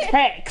 I miss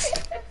hex.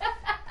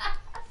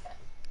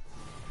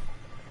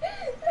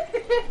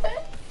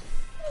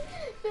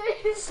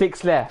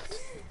 6 left.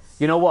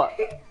 You know what?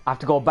 I have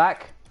to go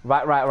back.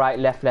 Right, right, right,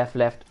 left, left,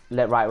 left,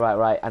 left, right, right,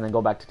 right, and then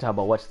go back to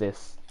turbo. Watch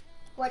this.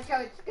 Watch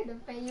how it's gonna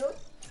fail.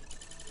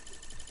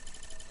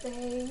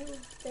 Fail,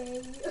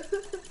 fail.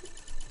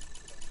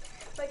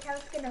 Watch how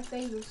it's gonna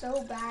fail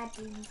so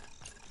badly.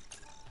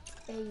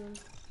 Fail.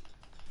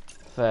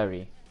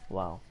 Furry.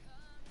 Wow.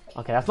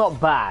 Okay, that's not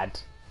bad.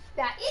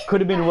 That is Could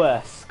have been bad.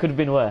 worse. Could have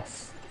been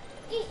worse.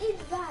 It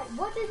is bad.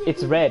 What does it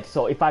It's do? red,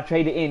 so if I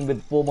trade it in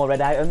with 4 more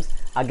red items,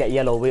 I get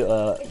yellow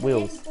It's an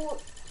wheels. import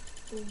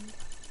thing.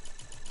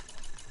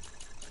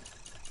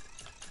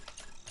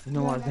 You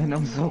know what, then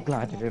I'm so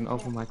glad I didn't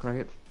open my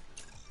crate.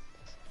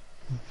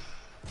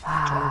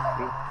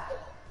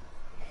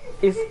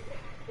 It's.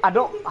 I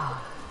don't.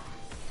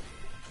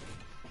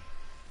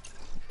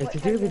 It's to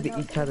do with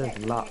each other's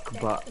luck,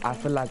 but I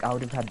feel like I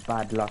would have had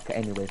bad luck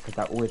anyway, because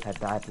I always had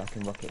bad luck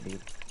in Rocket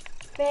League.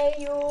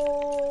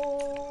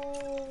 Fail.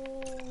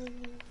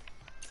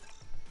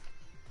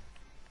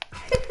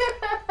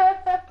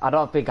 I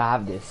don't think I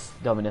have this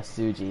Dominus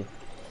Suji.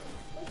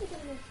 What is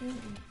gonna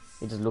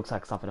see? It just looks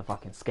like something a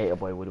fucking skater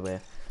boy would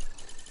wear.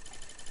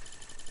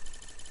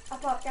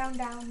 Up, up, down,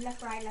 down,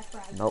 left, right, left,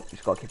 right. Nope, you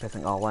just gotta keep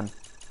pressing R1.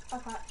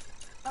 Up,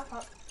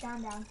 up,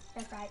 down, down,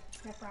 left, right,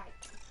 left, right.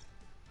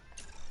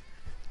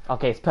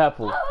 Okay, it's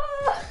purple.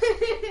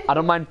 I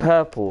don't mind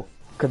purple,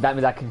 because that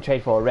means I can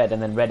trade for a red,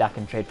 and then red I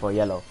can trade for a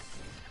yellow.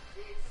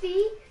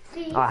 See?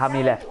 Alright, how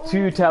many that left? was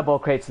 2 all- turbo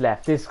crates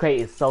left. This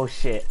crate is so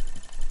shit.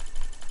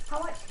 How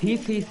much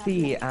keys do you have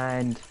TCC left?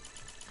 and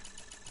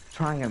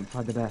Triumph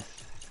are the best.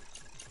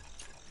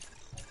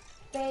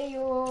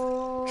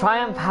 Fail.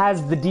 Triumph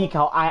has the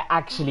decal I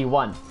actually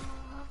won.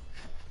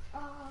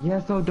 Yeah,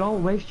 so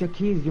don't waste your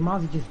keys, you might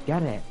as well just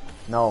get it.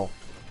 No.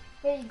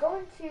 Hey, go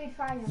into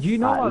Triumph. You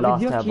know Alright, what, last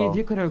with your turbo. keys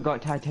you could have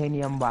got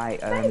titanium by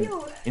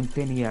Fail.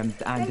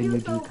 Infiniums and the Fail new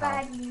so decal.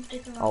 badly,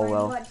 Sister Oh, Mama,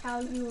 well. Watch how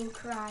you will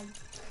cry.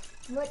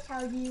 Watch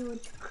how you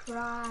would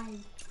cry.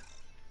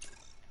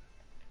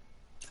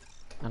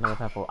 Another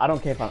purple. I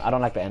don't care if I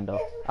don't like the endo.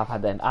 I've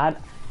had the end. I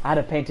had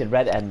a painted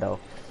red endo.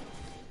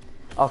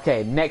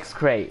 Okay, next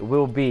crate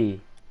will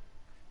be.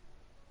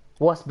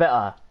 What's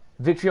better,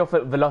 Victory or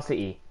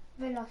Velocity?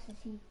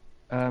 Velocity.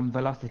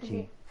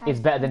 Velocity. It's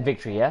better than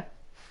Victory, yeah.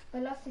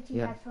 Velocity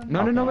Yeah. has from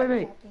No, Okay.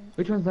 wait.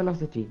 Which one's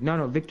Velocity?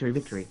 No, Victory.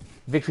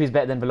 Victory is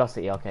better than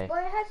Velocity. Okay.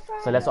 Well, it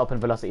has So let's open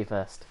Velocity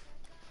first.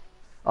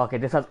 Okay,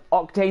 this has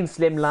Octane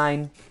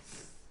Slimline,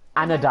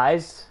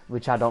 Anodized,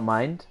 which I don't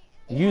mind.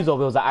 User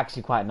wheels are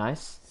actually quite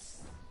nice.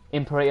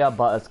 Imperator,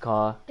 Butters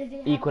car. Does it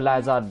have-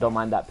 Equalizer, don't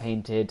mind that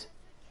painted.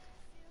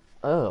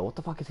 Oh, what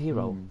the fuck is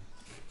Hero?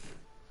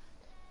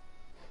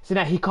 See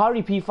now,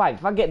 Hikari P5.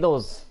 If I get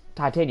those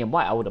titanium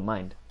white, I wouldn't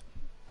mind.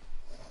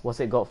 What's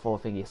it got for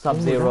thingy? That's what I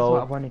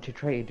Sub-Zero. wanted to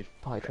trade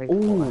for.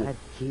 Ooh. I had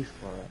keys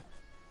for it.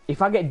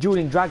 If I get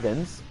Dueling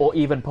Dragons or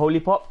even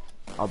Polypop,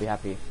 I'll be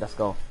happy. Let's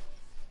go.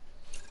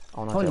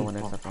 Oh no, one Polypop.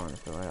 next up,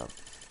 let's go right up.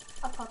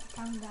 Up, up,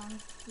 down, down,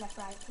 left,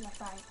 right,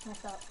 left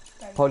up.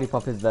 Very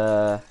Polypop is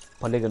the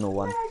polygonal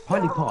one.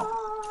 Polypop.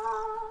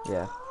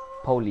 Yeah.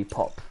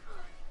 Polypop.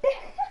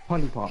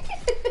 Polypop.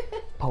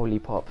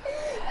 Polypop.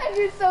 And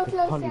you're so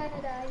close to Polypop.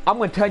 Anodized. I'm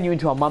gonna turn you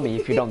into a mummy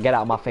if you don't get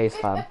out of my face,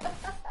 fam.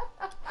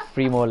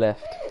 3 more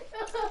left.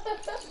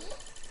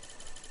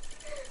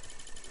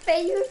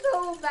 Say you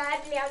so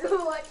badly, I'm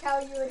gonna watch how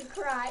you would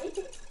cry.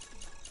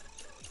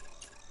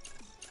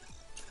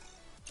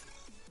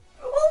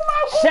 Oh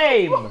my god!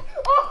 Shame!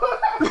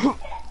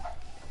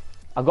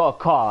 I got a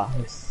car,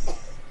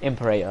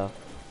 Imperator.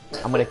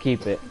 I'm gonna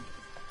keep it.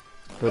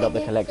 Build up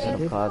the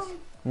collection of cars.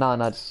 No,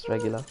 just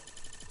regular.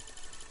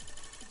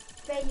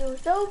 Fail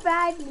so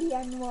badly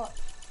and what?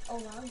 Oh,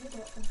 wow, you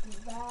got something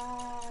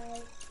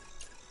bad.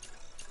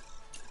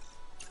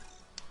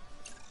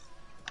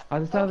 Are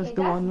the servers Okay,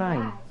 still that's online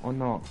bad. or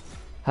not?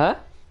 Huh?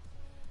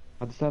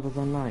 Are the servers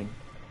online?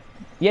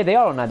 Yeah, they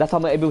are on that. That's how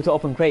I'm able to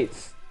open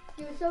crates.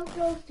 You're so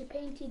close to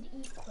painted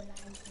equalizer.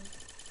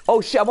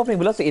 Oh shit, I'm opening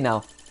Velocity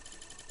now.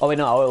 Oh wait,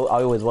 no,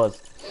 I always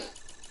was.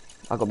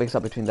 I got mixed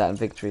up between that and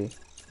Victory.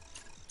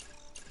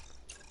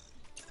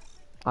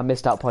 I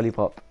missed out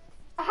Polypop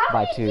How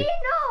by did 2. you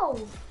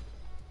know?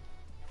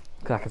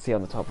 Because I can see it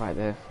on the top right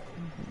there.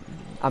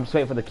 I'm just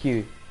waiting for the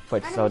queue for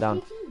it to slow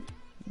down.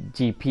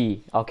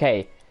 GP.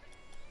 Okay.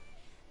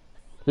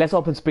 Let's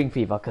open Spring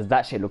Fever because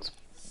that shit looks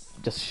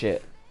just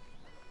shit.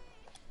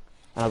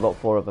 And I got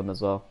 4 of them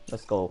as well.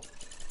 Let's go.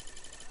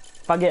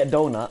 If I get a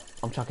donut,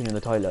 I'm chucking you in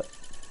the toilet.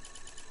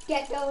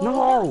 Get donut,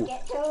 No!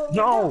 get donut,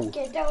 No!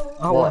 get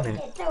donut, I want it.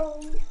 get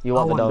donut. You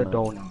want the donut? the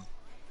donut.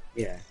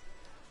 Yeah.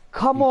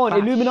 Come You on, fat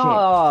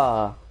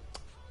Illuminata!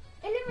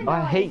 Illuminati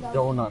I hate though.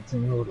 donuts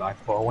in real life,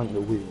 but I want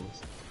the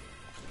wheels.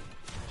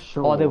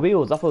 Sure. Oh, the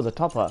wheels. I thought it was a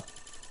topper.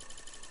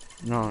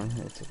 No,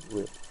 it's a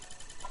wheel.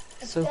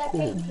 If So they're cool.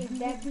 painted,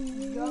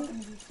 then you're gonna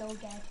be so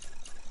dead.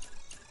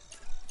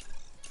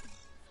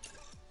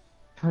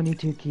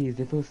 22 keys.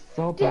 They feel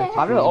so bad. Yeah.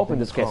 I've never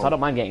opened this crate, so I don't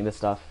mind getting this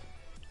stuff.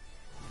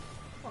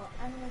 Oh,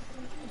 I'm gonna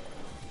see.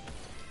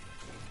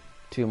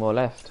 2 more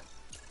left.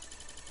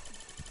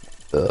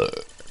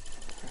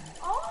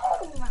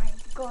 Oh my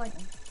god.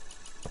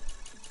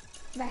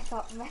 Mess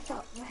up, mess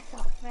up, mess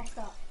up, mess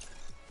up.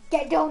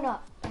 Get donut.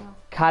 No.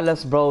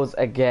 Callous Bros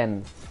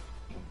again.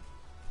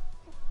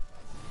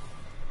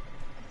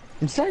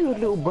 Is that your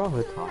little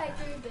brother, Tom? Like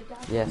doing the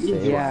dance. Yes, it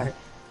is. Yeah.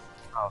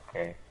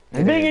 Okay.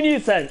 Being a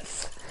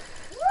nuisance.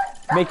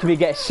 Making me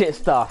get shit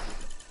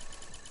stuff.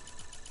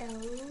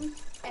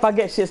 If I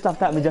get shit stuff,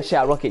 that means just shit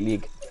at Rocket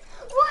League.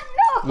 What?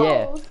 No.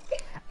 Yeah.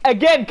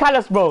 Again,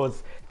 Callous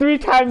Bros. 3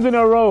 times in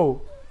a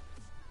row.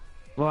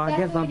 Well, I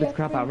guess I'm just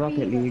crap at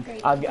Rocket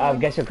League. I'll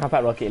guess you're crap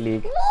at Rocket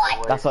League.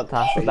 What? That's what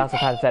Tad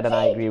said, and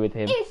I agree with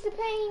him. It's the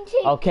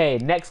painting. Okay,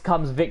 next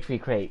comes Victory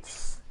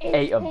Crates. It's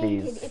 8 of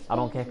painted, these. it's I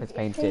don't care if it's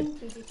painted.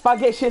 painted. If I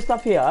get shit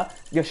stuff here,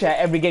 you'll share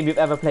every game you've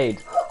ever played.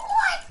 What?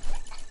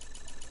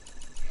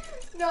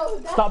 No,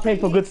 that's Start playing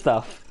for good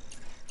stuff.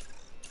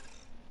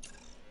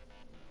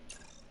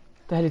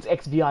 The hell is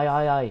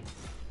XVIII?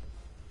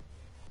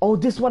 Oh,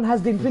 this one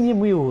has the Infinium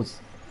wheels.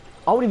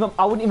 I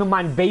wouldn't even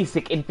mind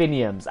basic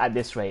Infiniums at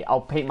this rate.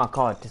 I'll paint my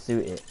card to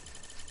suit it.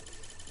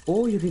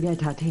 Or you could get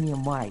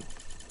titanium white.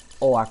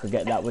 Or I could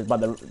get that with,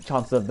 but the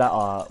chances of that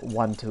are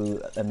 1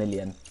 to a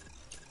million.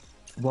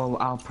 Well,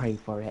 I'll pray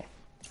for it.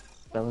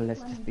 So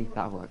let's just see if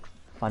that works.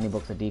 Funny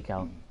books of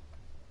decal.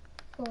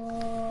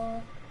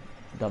 for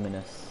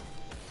Dominus.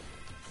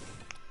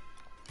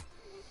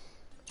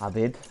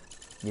 Abid,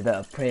 you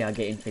better pray I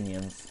get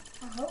Infiniums.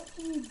 I hope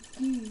you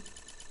do.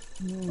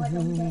 But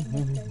don't get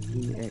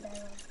necessarily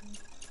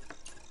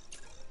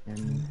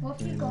What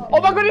have you got?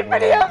 Oh my god,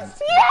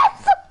 Infiniums!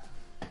 Yes!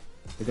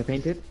 Is it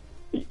painted?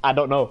 I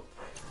don't know.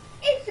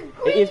 It's green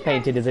It is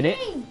painted, isn't it?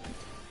 and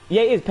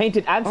Yeah, it is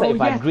painted and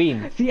certified yes.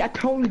 green. See, I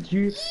told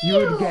you you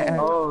would get a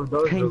Oh,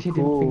 those painted are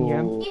cool.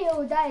 Infinium.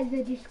 Ew, that is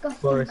a disgusting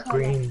Forest color.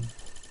 green.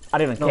 I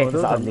don't even No, care if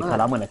it's those an are ugly mad.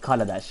 colour. I'm gonna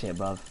colour that shit,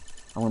 bruv.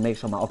 I'm gonna make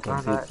sure my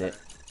Octane suits it.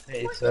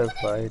 It's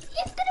certified. It's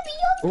gonna be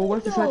ugly. Oh,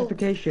 what's the though.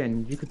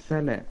 certification? You could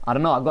sell it. I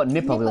don't know, I've got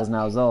nipper wheels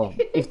now as well.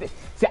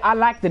 See, I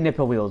like the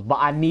nipper wheels, but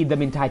I need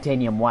them in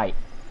titanium white.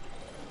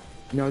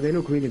 No, they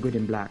look really good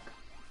in black.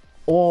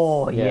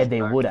 Oh, yeah, Yeah, they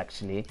black. would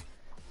actually.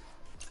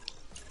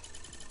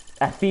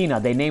 Athena,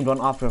 they named one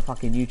after a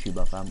fucking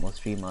YouTuber, fam, or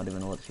streamer, I don't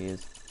even know what she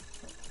is.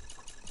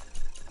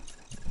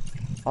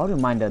 I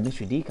wouldn't mind a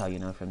mystery decal, you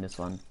know, from this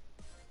one.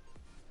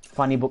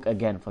 Funny book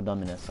again for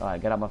Dominus.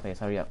 Alright, get out my face,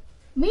 hurry up.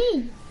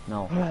 Me.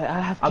 No. Alright, I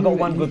have I to got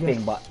one good yes.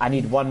 thing, but I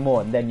need one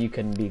more, and then you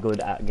can be good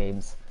at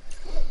games.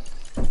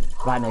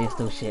 Right now, you're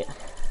still shit.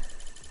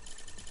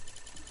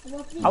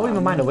 What if I wouldn't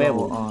even mind a Go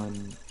werewolf.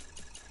 on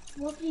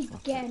What if you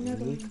get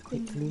another really one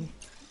quickly.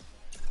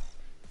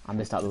 I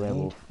missed out the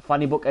werewolf.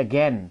 Funny book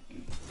again.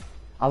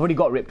 I've already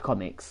got ripped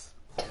comics,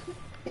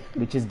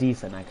 which is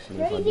decent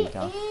actually for Trade it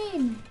decal.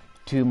 in.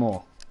 2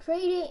 more. Trade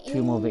it in.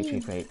 2 more victory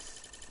crates.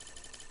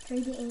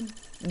 Trade it in.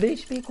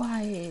 Bitch, be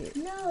quiet.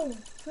 No.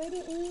 Trade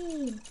it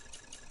in.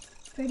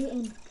 Trade it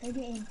in. Trade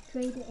it in.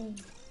 Trade it in.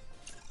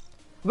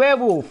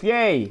 Werewolf,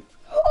 yay!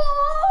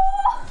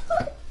 Oh!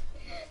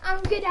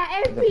 I'm good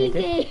at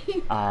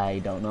everything. I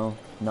don't know.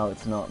 No,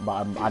 it's not,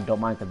 but I don't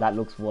mind because that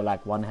looks more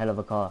like one hell of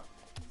a car.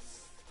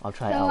 I'll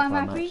try it So out I'm for a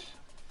happy? match.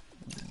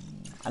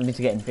 I need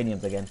to get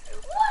Infiniums again.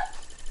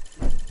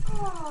 What?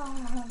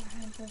 Oh,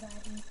 I'm so bad.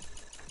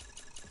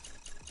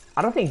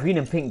 I don't think green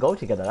and pink go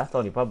together, that's the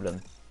only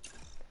problem.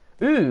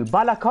 Ooh,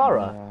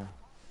 Balakara.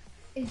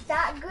 Yeah. Is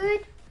that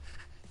good?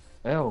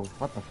 Oh,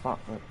 what the fuck?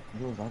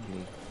 It was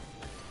ugly.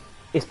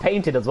 It's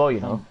painted as well, you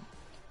know.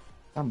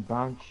 Some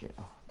brown shit.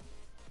 Oh.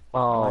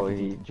 Oh, Why did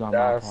you join my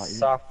that's party?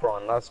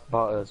 saffron. That's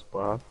butters,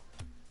 bro.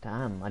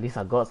 Damn, at least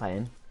I got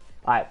something.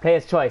 Alright,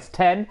 player's choice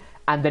 10,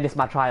 and then it's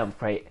my triumph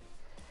crate.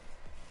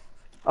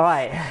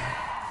 Alright.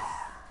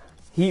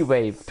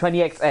 Heatwave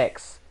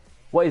 20XX.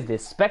 What is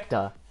this?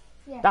 Spectre?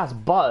 Yeah. That's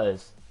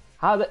butters.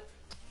 How the.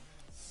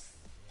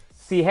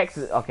 See,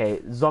 hexes. Okay,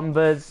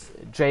 Zombers,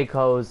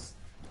 Dracos,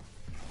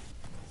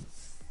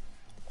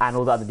 and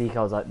all the other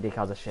decals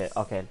are shit.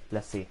 Okay,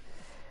 let's see.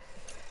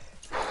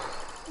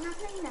 Can I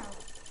play now?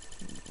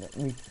 Let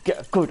me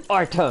get a good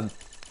item.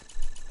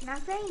 Can I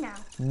play now?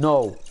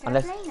 No, Can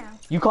unless I play now?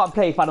 you can't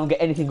play if I don't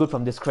get anything good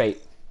from this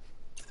crate.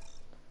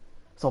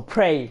 So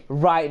pray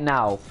right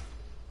now.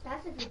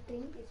 That's a good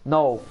thing. It's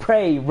No,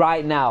 pray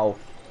right now.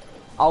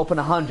 I open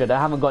 100. I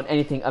haven't got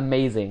anything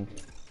amazing.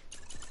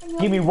 and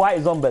Give me you're-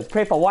 white zombies.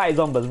 Pray for white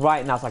zombies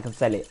right now so I can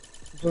sell it.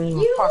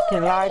 You fucking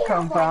already like have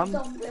 'em, white fam.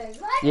 zombies.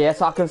 Why Yeah, do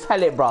so I you can have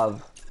sell it, them?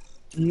 bruv.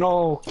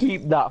 No,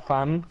 keep that,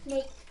 fam.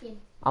 Snake skin.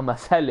 I'ma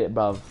sell it,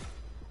 bruv.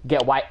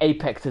 Get white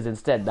apexes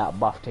instead, that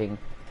buff thing.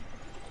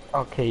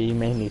 Okay, you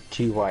may need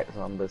 2 white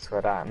zombies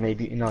for that.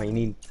 Maybe, no, you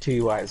need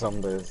 2 white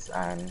zombies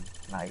and,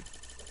 like,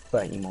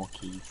 30 more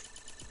keys.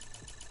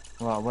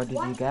 Well, what did you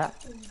White get?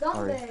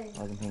 Sorry, Zombies.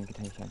 I wasn't paying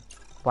attention.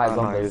 White Oh,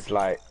 no, zombies. it's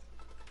like,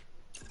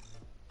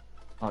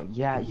 Oh,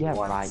 yeah, yeah,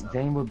 want right. some.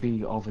 Zane would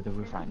be over the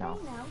roof right now.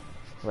 Play now.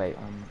 Wait,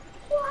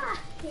 What?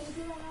 Can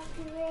you have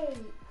to wait?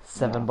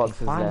 7 Yeah,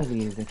 boxes left.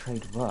 finally, the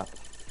trade worked.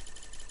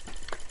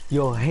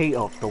 you'll hate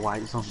off the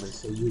white zombies,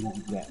 so you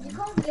won't get You them.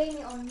 can't blame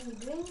it on me.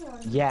 Blame it on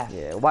Yeah,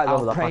 Yeah, white I'll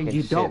zombies are pray fucking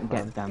you shit, don't fam.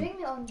 get them. blame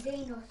it on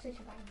Zane or such a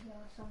idea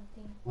or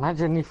something.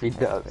 Imagine if he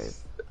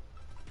does.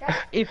 That's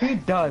If he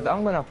does,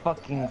 I'm gonna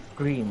fucking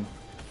scream.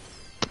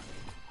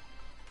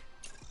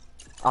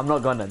 I'm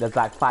not gonna. There's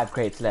like 5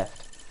 crates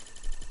left.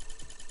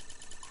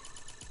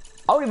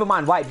 I don't even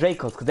mind white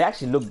Dracos because they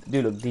actually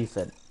do look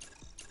decent.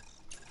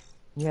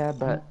 Yeah,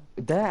 but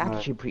they're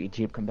actually pretty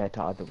cheap compared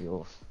to other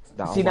wheels.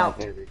 See now,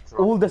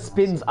 all the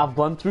spins I've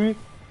gone through,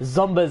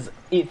 zombies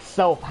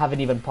itself haven't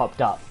even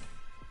popped up.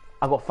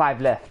 I've got 5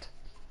 left.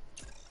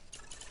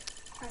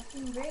 I've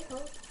seen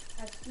Draco,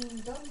 I've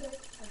seen Zombies,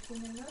 I've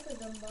seen another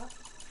Zomba,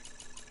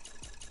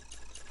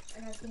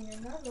 and I've seen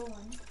another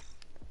one.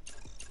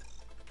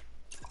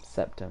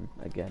 Septum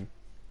again.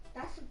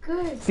 That's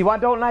good. See, what I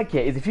don't like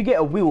here is if you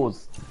get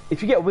wheels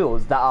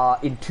that are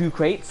in 2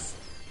 crates,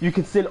 you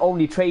can still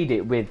only trade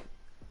it with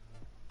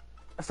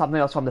something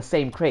else from the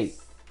same crate,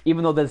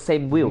 even though they're the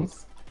same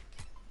wheels,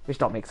 which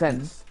don't make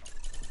sense.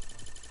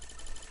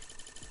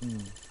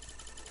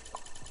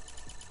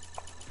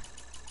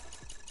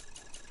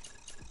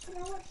 Can I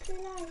watch the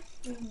live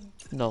stream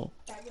No,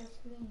 that you're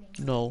streaming?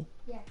 no,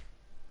 Yeah.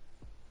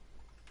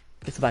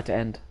 it's about to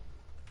end.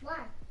 Why?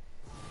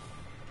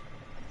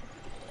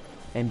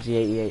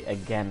 MG88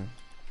 again.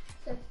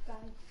 Subscribe.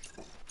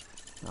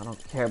 I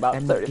don't care about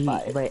MG,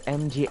 35. wait,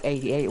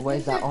 MG88,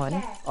 where's that on?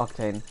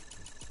 Octane,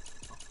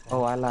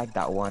 Oh, I like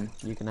that one.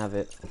 you can have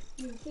it.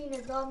 You've seen a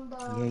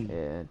Zomba. Yeah.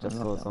 Yeah, just I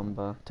saw love that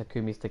Zomba.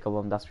 Takumi sticker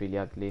bomb, that's really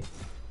ugly.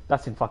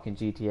 That's in fucking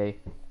GTA.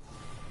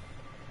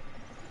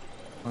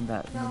 On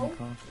that No. mini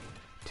car.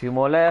 2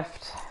 more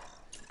left.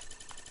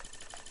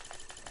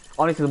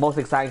 Honestly, the most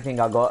exciting thing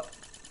I got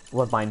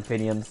was my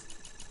Infiniums.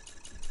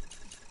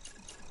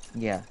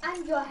 Yeah.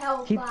 And your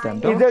health Keep bar. them.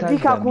 Is Don't there a sell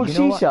decal them. called You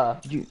know what?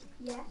 Shisha? You,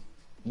 Yeah.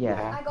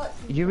 yeah. I got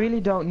you. You really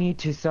don't need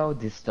to sell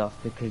this stuff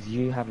because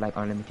you have like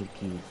unlimited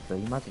keys, so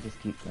you might as well just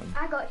keep them.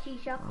 I got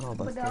Shisha. Oh,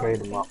 but for the trade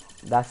them up.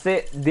 That's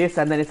it. This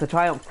and then it's a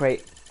Triumph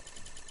crate.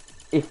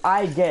 If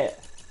I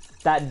get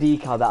that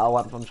decal that I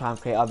want from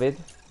Triumph Crate Abid,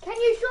 Can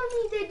you show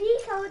me the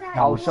decal that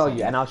I'll you show want?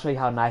 you and I'll show you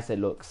how nice it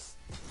looks.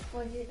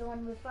 Or is it the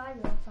one with fire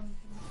or something?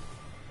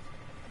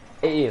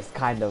 It is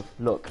kind of.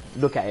 Look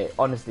at it.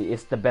 Honestly,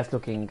 it's the best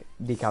looking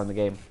decal in the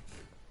game.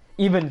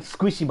 Even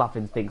Squishy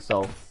Muffins think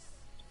so.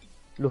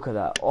 Look at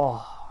that.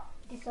 Oh,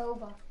 It's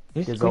over.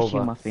 This It's squishy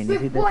over. muffin, is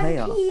With he the one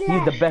player? key he's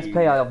left. the best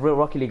player of Real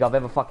Rocket League I've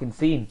ever fucking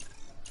seen.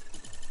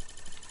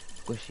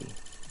 Squishy.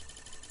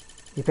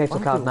 He plays for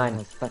Why do Cloud9. all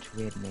have such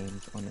weird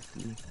names,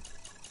 honestly.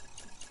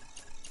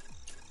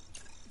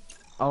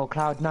 Oh,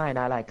 Cloud9,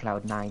 I like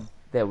Cloud9.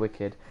 They're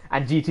wicked.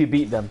 And G2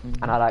 beat them.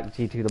 And I like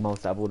G2 the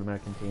most out of all the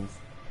American teams.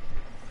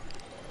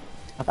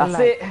 I feel That's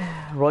like-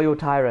 it. Royal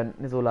Tyrant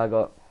is all I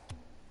got.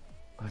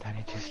 God, I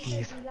need to You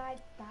sneeze. like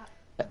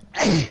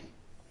that.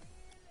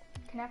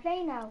 Can I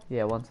play now?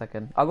 Yeah, 1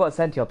 second. I got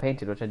Sentio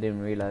painted, which I didn't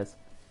even realise.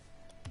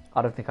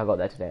 I don't think I got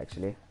that today,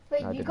 actually.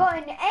 Wait, No, I you didn't. got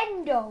an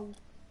endo.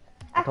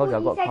 I told you I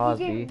thought got you cars,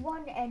 said you B. did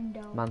one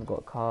endo. Man's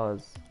got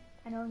cars.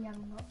 I know you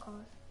haven't got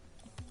cars.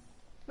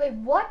 Wait,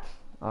 what?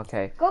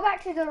 Okay. Go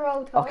back to the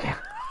road. Okay.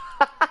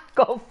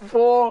 Got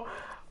 4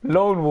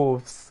 Lone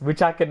Wolves,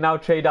 which I can now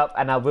trade up,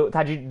 and I will.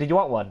 Did you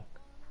want one?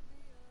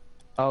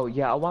 Oh,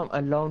 yeah, I want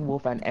a Lone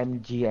Wolf and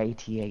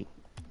MG88.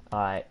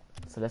 Alright,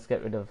 so let's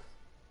get rid of.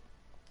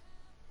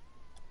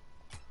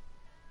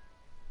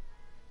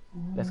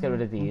 Let's get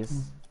rid of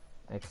these.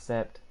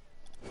 Except.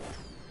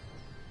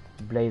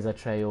 Blazer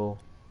Trail.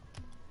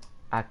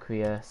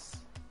 Aqueous.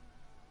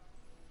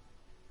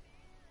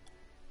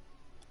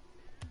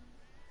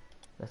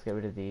 Let's get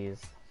rid of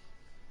these.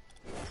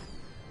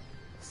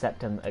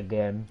 Septum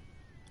again.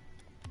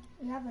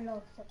 We have a lot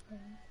of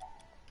septums.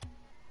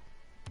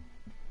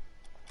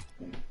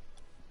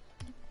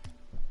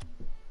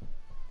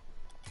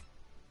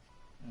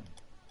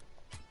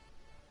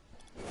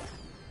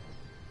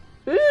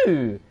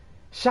 Ooh!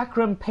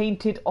 Chakram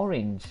painted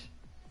orange.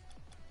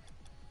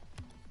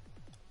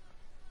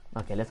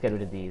 Okay, let's get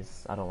rid of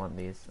these. I don't want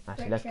these.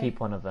 Actually, let's keep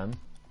one of them.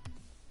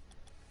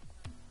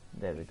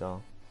 There we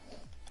go.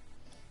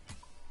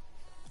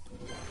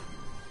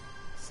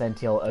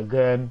 Sential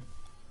again.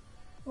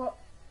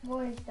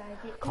 What is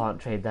that? Can't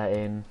trade that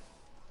in.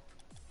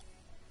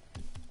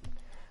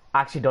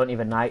 Actually, don't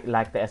even like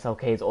the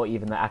SLKs or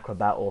even the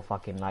Acrobat or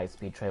fucking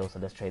Lightspeed Trail, so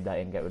let's trade that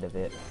in, get rid of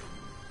it.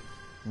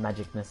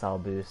 Magic Missile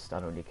Boost, I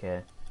don't really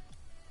care.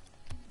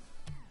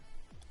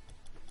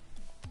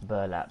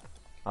 Burlap.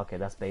 Okay,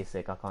 that's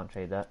basic, I can't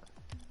trade that.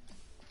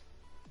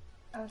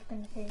 I was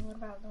gonna say, what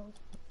about those?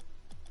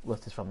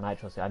 What's this from?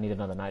 Nitro? I need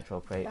another Nitro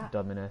crate. That.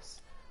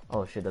 Dominus.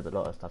 Oh shit, there's a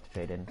lot of stuff to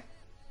trade in.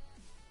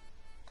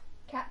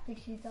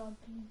 Catfishes are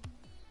blue.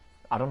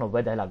 I don't know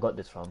where the hell I got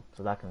this from,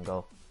 so that can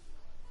go.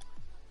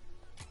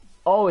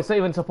 Oh, it's not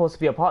even supposed to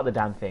be a part of the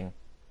damn thing.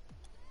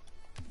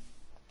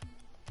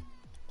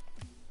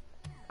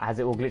 Has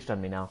it all glitched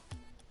on me now?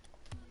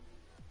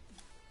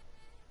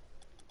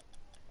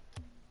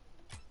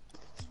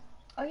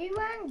 Are you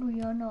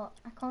angry or not?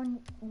 I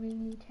can't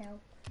really tell.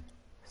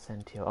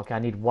 Sentio. Okay, I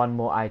need one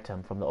more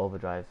item from the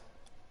overdrive.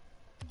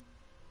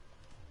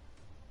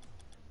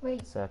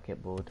 Wait,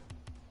 Circuit board.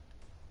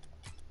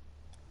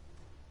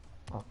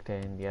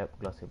 Octane, yep,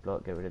 glossy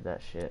block, get rid of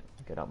that shit.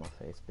 Get out my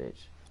face,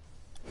 bitch.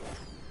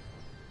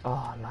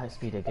 Oh,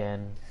 Lightspeed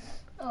again.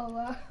 oh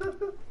wow.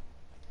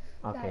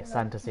 Okay, That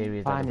Santa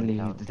series. that doesn't Finally,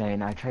 count.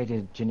 Zane, I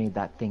traded Ginny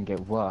that thing, it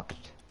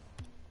worked.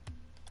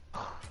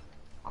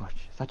 Gosh,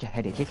 such a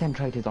headache. He can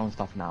trade his own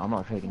stuff now, I'm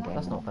not trading it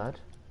That's anymore. not bad.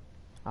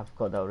 I've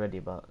got that already,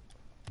 but...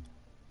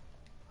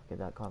 Okay,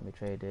 that can't be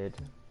traded.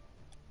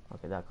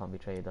 Okay, that can't be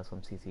traded, that's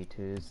from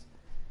CC2s.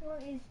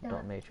 What is that?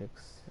 Dot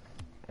Matrix.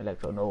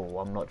 Electro, no,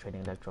 I'm not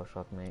trading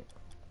Electroshock, mate.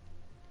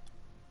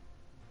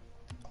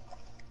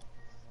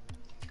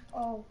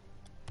 Oh.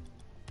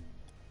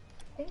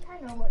 I think I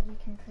know what you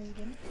can trade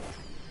in.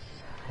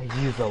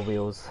 User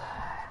wheels.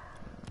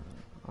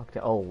 Okay,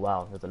 oh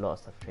wow, there's a lot of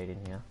stuff trading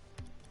here.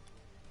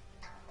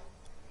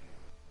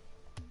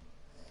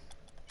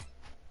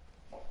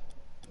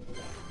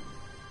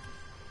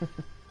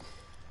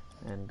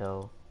 And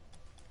Can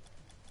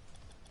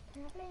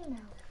I play now?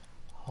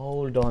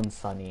 hold on,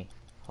 Sonny.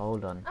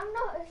 Hold on. I'm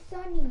not a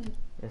Sunny.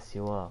 Yes,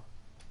 you are,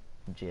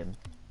 Jim.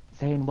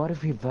 Zane, what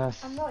if we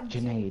verse I'm not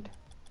Junaid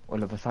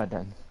all of a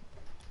sudden?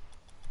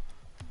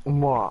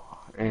 What?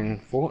 In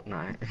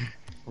Fortnite?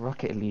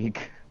 Rocket League.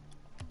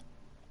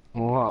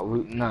 What?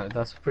 No,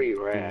 that's pretty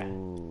rare.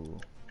 Ooh.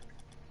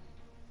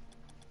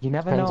 You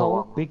never Depends on know,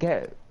 what- we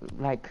get,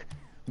 like,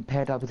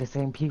 paired up with the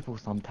same people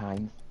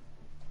sometimes.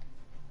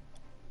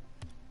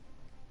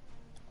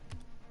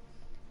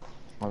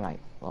 Alright,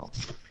 well.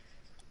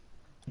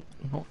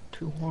 Not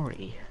to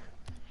worry.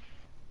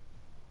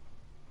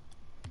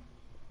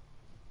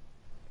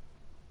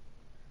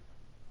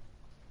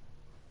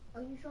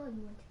 Are you sure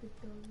you want to give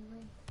those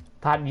away?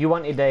 Pat, you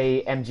wanted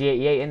a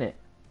MG88 in it?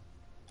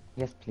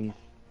 Yes, please.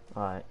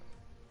 Alright.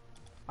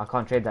 I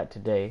can't trade that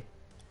today,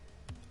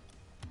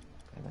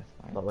 Okay, that's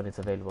fine. but when it's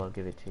available, I'll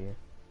give it to you.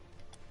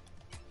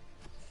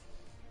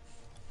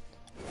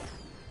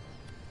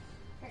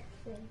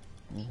 Excellent.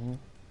 Mm-hmm.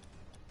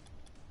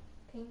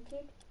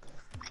 Painted.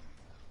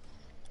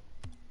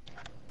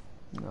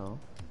 No.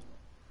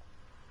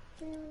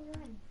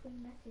 Full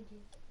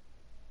messages.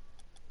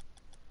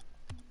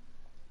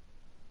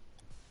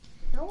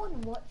 No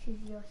one watches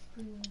your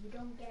stream. You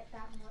don't get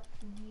that much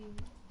views.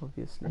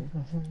 Obviously.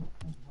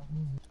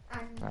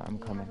 And Right, I'm you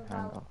coming, have hang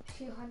about on.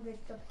 200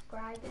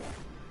 subscribers.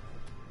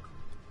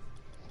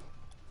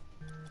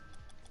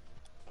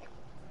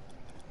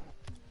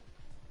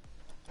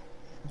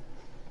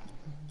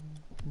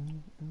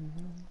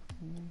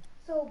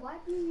 So why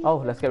do you Oh,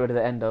 even, let's get rid of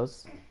the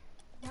endos.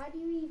 why do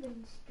you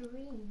even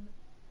stream?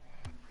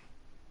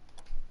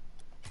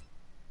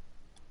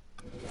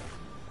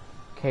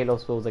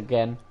 Kalos wheels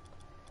again.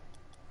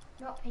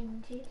 Not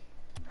painted.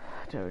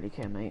 Don't really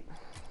care, mate.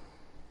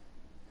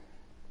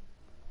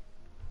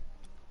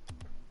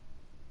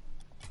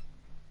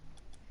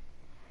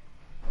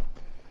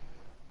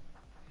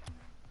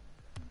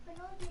 I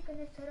know you're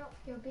gonna set up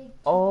your big TV.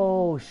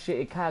 Oh shit,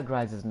 it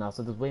categorizes now,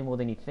 so there's way more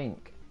than you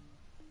think.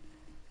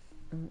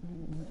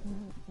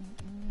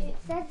 It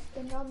says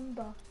the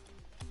number.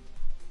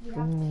 You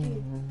have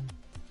two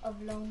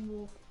of Lone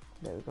Wolf.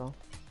 There we go.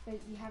 So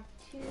you have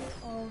two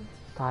of.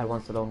 Ty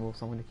wants the lone wolf,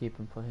 so I'm gonna keep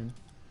him for him.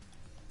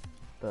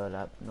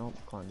 Burlap, nope,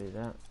 can't do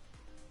that.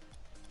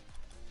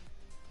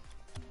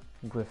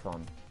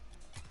 Griffon.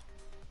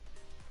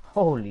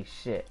 Holy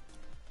shit.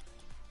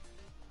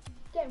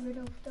 Get rid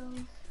of those.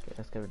 Okay,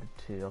 let's get rid of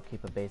two. I'll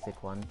keep a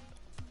basic one.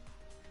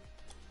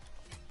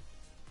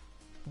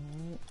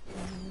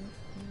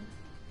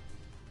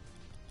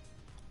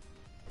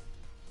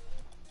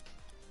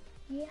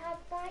 Do you have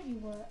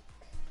fireworks?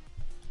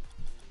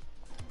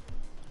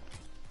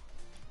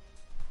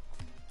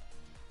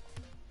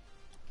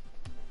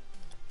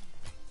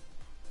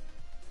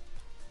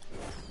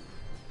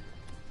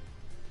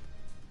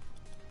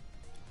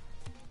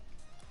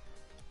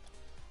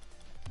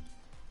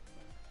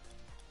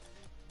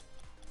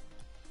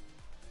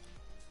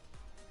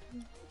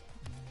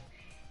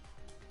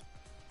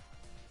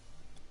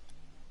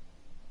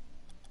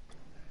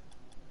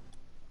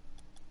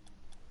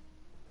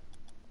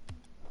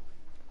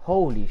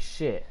 Holy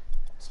shit.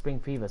 Spring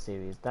Fever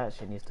series. That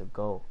shit needs to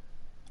go.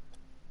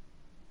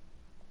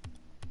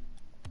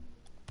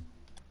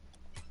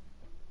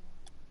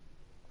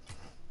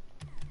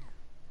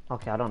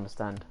 Okay, I don't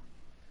understand.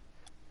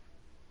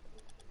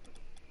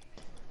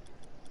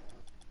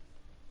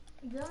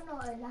 You're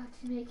not allowed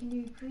to make a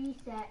new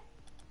preset.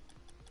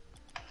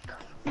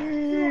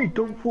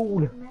 Don't fall.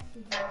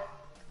 Messages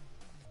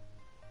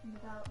in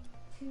about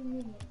 2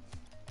 minutes.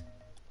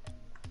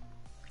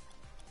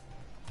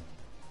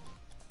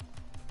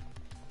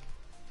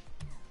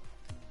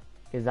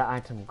 Is that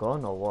item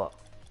gone or what?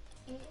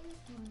 It is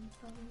one,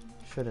 probably not.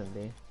 Shouldn't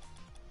be.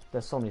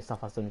 There's so many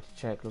stuff I still need to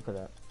check. Look at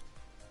that.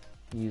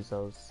 Use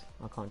those.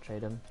 I can't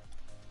trade them.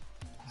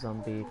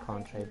 Zombie,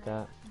 can't trade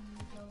that.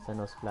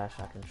 Zeno Splash,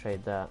 I can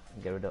trade that.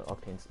 Get rid of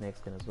Octane Snake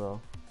Skin as well.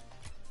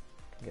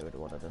 Can get rid of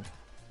one of them.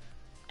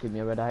 Give me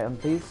a red item,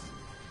 please.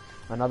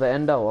 Another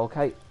endo,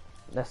 okay.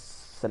 Let's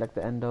select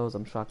the endos.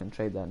 I'm sure I can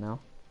trade that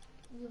now.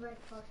 You red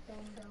first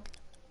endo.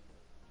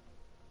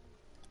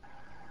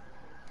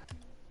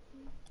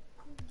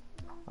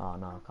 Oh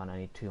no, I can't. I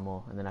need 2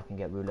 more, and then I can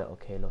get Roulette or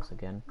Kalos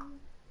again.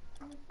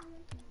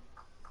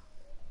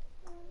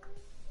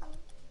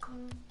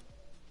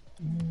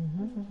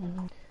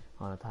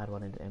 Oh, I tied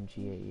one into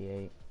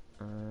MG88.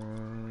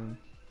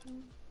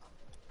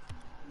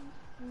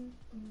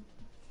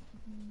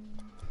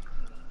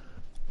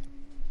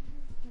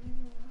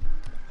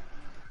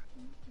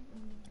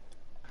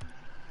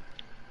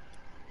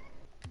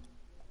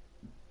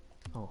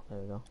 Oh, there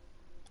we go.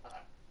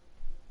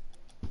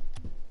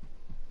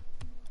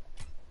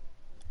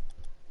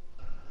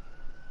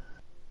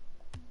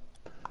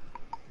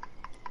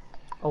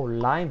 Oh,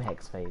 Lime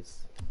Hex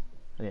Face.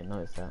 I didn't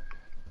notice that.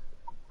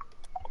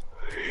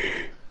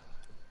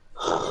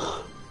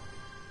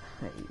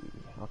 Hey,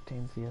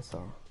 Octane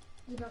CSR.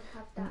 You don't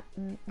have that.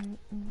 Do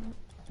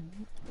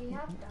you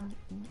have that?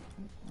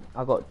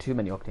 I got too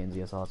many Octane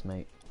ZSRs,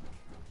 mate.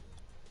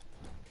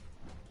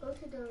 Go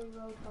to the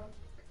Robot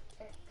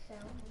XL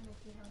and we'll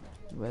see how that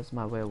looks. Where's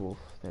my werewolf?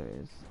 There it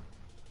is.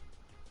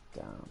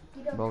 Damn.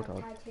 You don't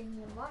Roadhog. have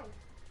titanium white.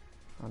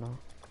 I know.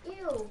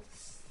 Ew!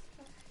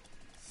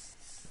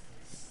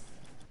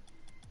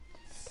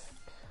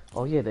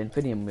 Oh yeah, the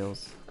Infinium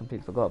Wheels.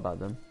 Completely forgot about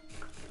them.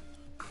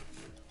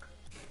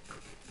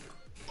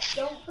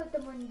 Don't put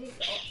them on this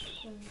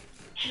option.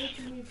 Make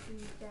a new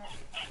preset.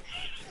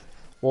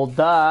 Well,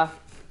 duh. Oh,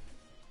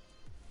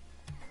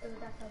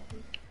 that's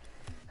ugly.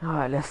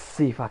 Alright, let's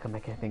see if I can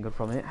make anything good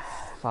from it.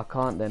 If I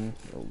can't, then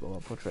it'll go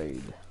up for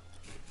trade.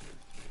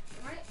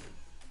 Right?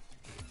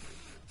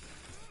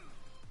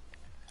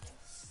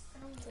 I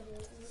don't get it.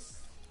 It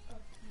looks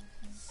ugly.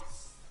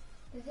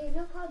 Does it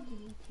look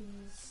ugly to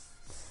you?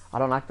 I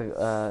don't like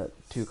the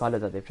 2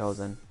 colors that they've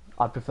chosen.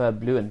 I'd prefer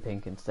blue and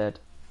pink instead.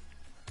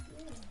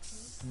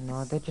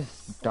 No, they're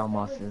just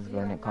dumbasses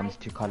when it comes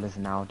to colors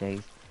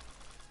nowadays.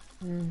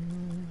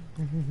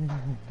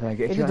 Like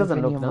if It your just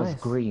doesn't look Infinium was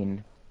nice.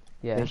 green,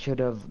 Yeah. they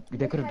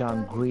could have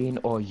done green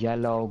or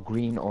yellow,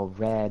 green or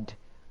red,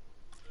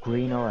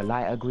 green or a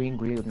lighter green,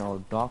 green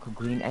or darker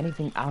green.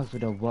 Anything else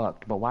would have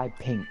worked, but why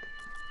pink?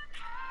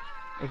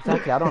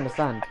 Exactly, I don't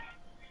understand.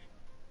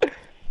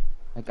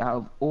 Like out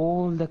of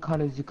all the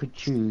colors you could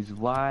choose,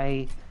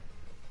 why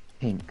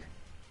pink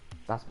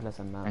That's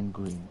pleasant, man. and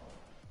green?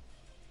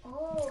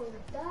 Oh,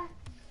 that.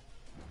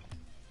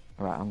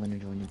 Alright, I'm gonna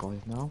join you guys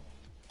now.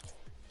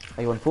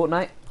 Are you on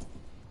Fortnite?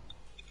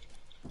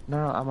 No,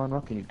 I'm on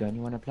Rocket League. Don't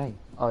you want to play?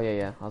 Oh yeah,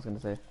 yeah. I was gonna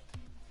say.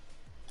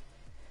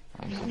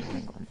 Hang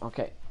on.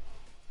 Okay.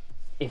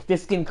 If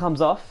this skin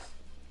comes off,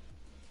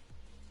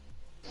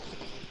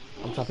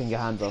 I'm chopping your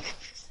hands off.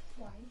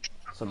 Why?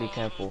 So be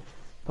careful.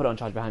 Put it on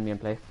charge behind me and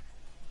play.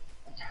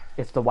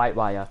 It's the white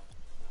wire.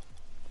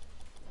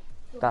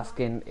 That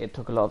skin, it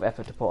took a lot of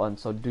effort to put on,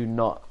 so do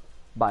not,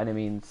 by any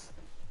means,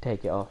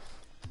 take it off.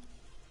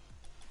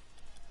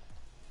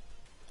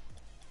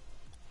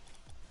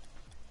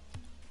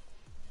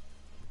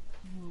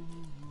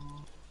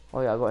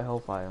 Oh yeah, I got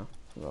Hellfire.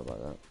 Forgot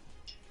about that.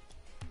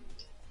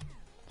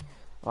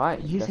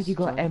 Alright, You said you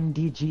got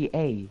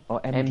MDGA or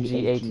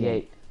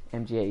MG88.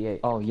 MG88.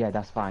 Oh yeah,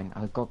 that's fine.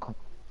 I got.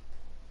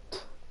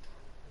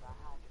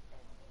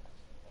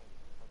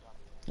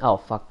 Oh,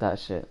 fuck that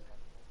shit.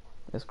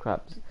 It's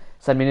crap.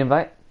 Send me an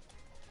invite.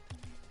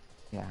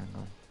 Yeah, hang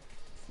on.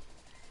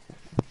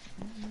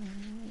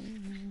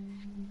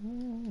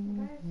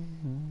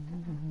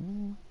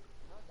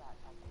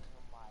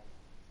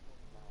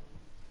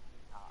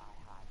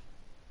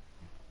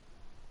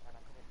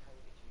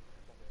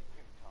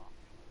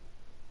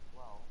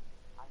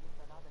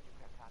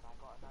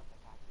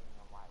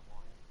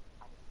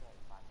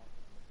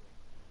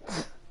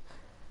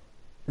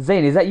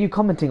 Zayn, is that you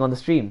commenting on the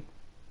stream?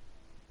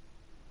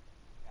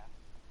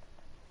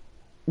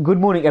 Good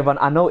morning, everyone.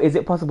 I know, is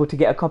it possible to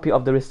get a copy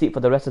of the receipt for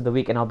the rest of the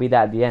week and I'll be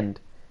there at the end?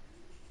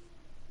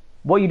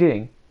 What are you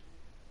doing?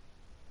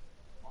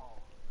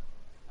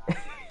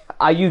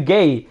 Are you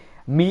gay?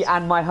 Me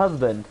and my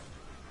husband.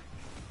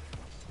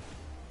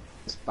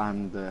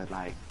 Spam the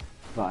like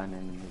button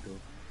in the middle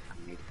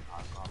and make it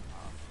pop up.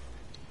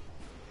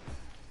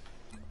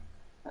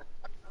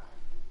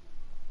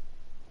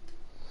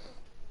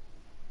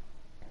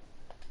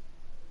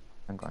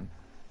 Hang on.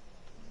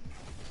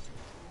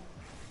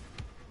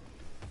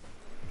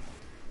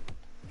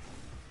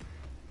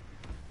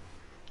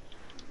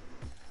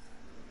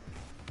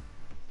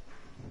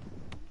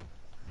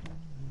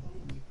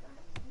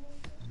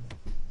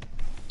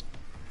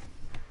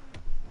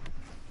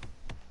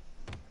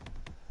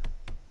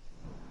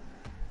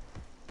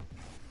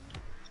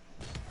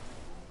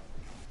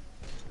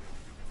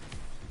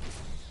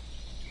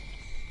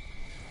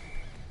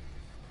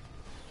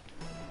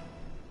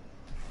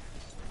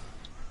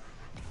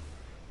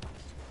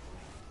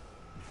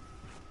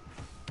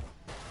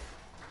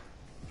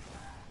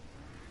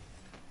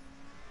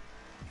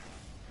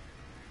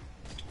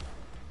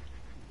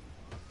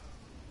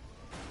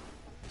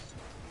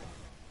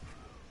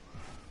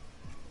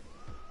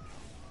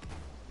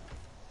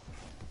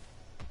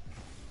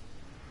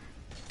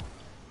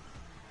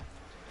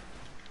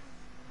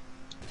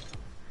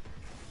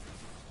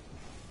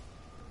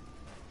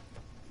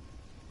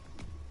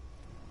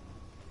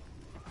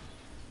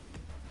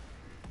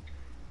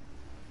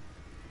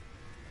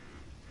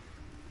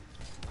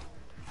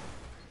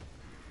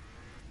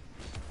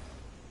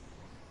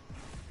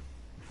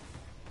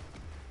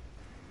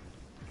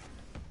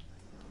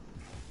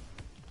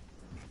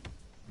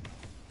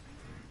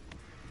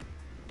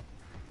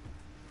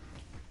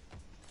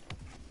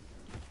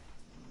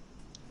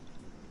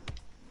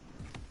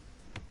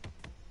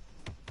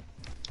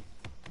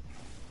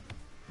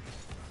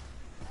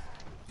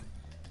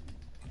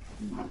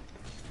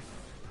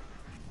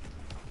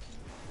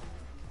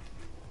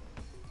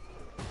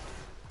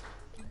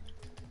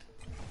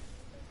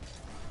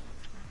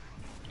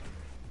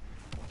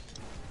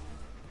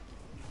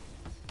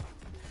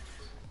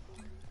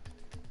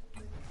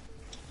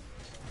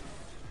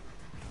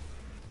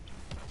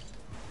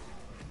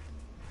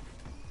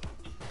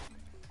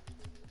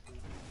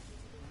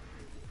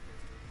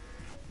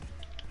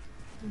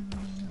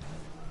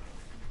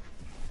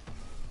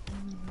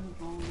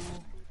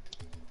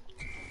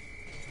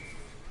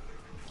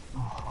 Oh,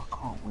 I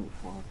can't wait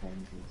for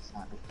Avengers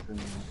at the film.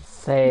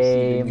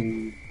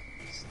 Same.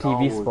 Star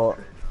TV Wars spot.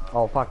 trailer.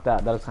 Oh, fuck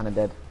that. That looks kind of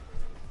dead.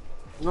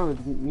 No,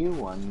 the new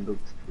one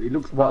looks. It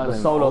looks What, better the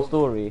than solo old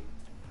story?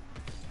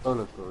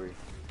 Solo story.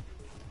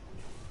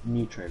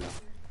 New trailer.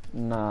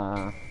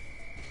 Nah.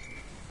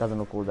 Doesn't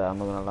look all that, I'm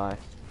not gonna lie.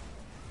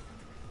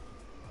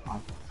 I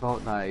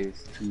felt that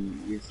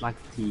it's like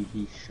a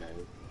TV show.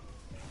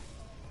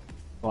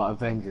 But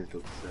Avengers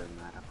looks so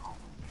mad, I can't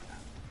wait for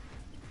that.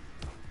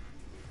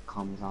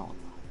 Comes out on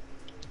like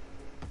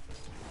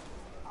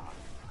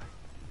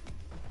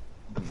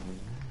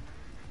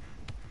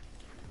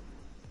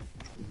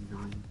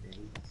 9 days.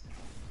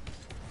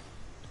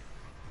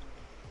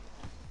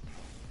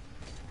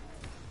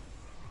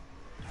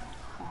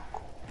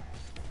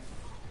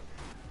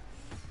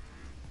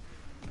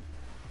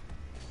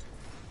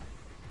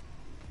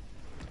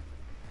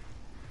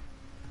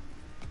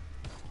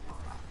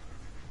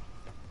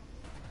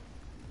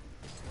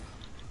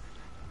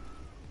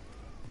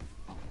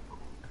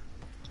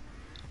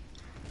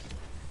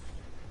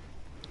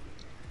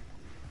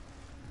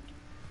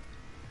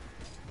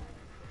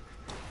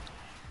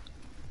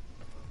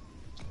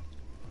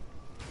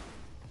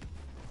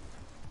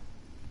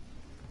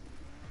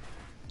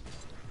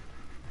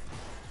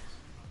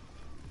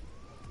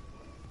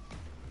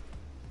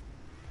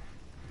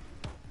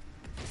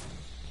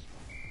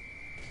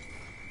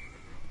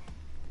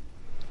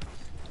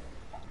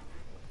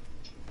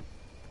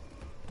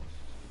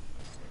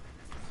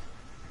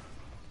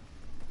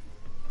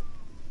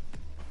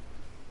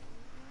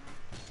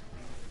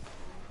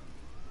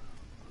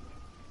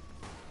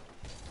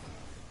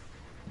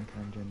 Okay,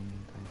 I'm joining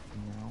you guys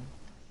now.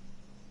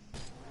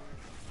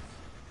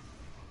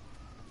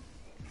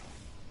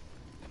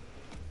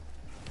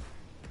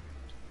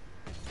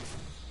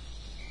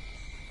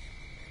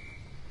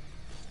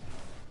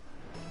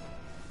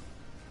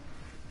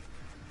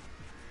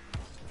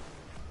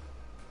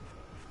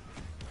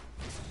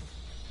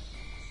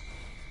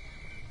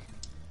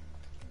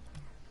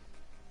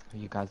 Are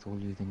you guys all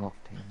using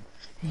Octane?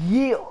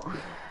 Yeah.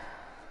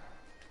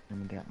 Let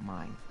me get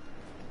mine.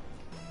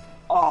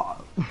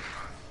 Oh!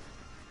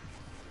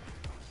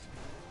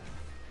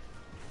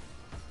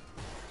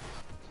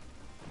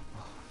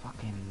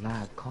 Fucking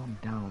lag, calm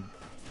down.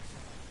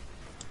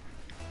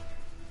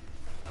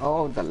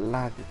 Oh, the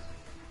lag is.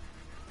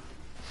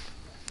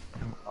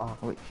 Oh,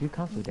 wait, who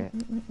cancelled it?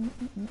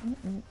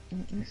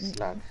 It's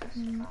lag.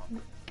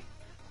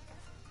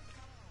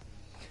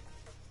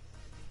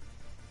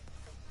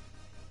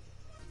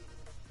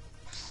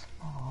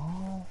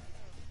 Oh,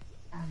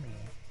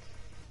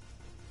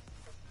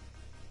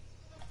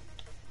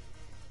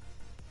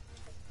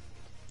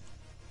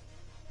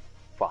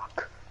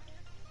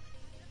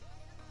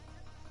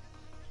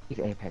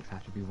 think Apex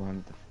has to be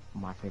one of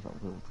my favorite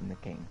rules in the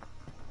game.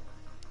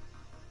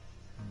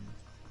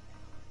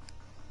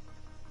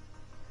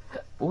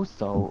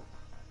 Also,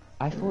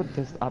 I thought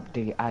this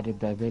update added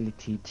the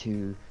ability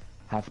to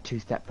have 2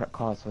 separate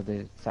cars for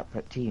the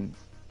separate teams,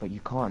 but you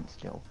can't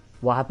still.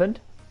 What happened?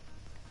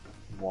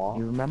 What?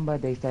 You remember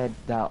they said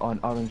that on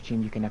orange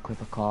team you can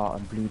equip a car,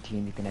 on blue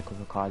team you can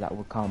equip a car. That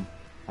would come.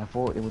 I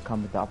thought it would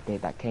come with the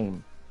update that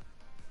came.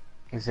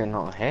 Is it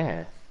not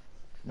here?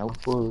 Nope.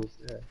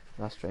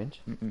 That's strange.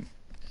 Mm-mm.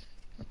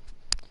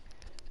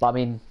 But I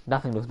mean,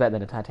 nothing looks better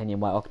than a titanium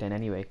white octane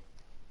anyway.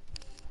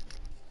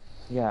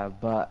 Yeah,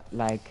 but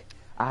like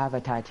I have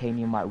a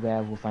titanium white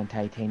werewolf and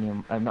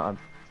titanium, not a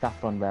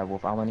saffron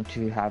werewolf. I wanted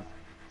to have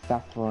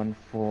saffron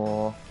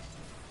for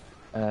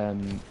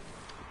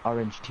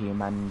orange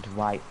team and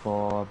white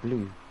for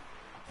blue.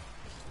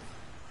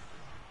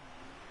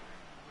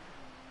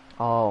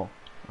 Oh,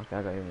 okay,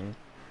 I got you. Man.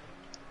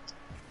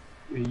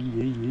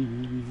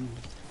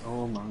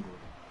 Oh my god.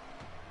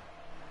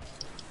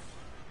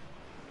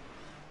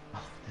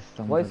 Oh, this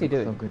zombie What is he looks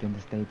so doing? good in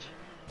the stage.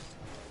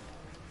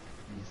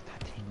 These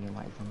titanium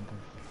white zombies.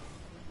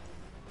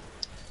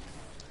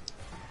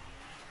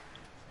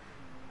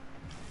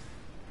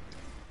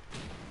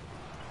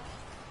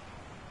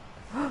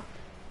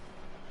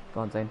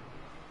 Go on, Zane.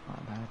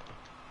 Not bad.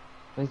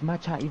 But is my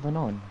chat even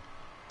on?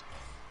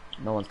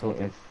 No one's It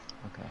talking. is.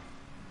 Okay.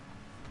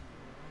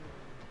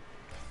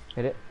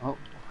 Hit it. Oh.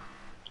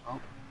 Oh.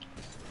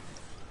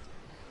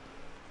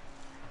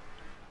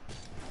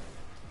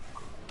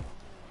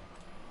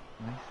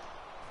 Nice.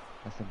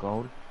 That's a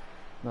goal.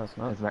 No, it's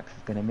not. Because Rex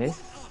is gonna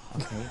miss.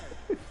 Okay.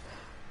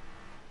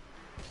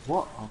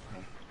 What?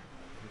 Okay.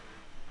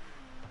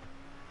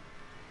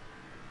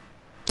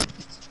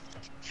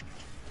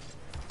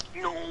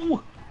 No!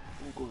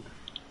 Oh god.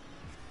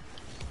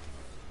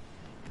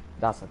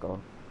 That's a goal.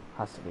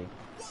 Has to be.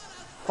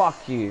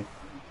 Fuck you.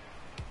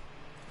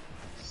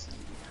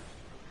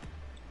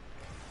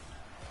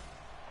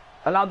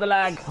 Allow the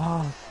lag.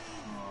 Oh,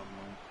 Oh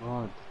my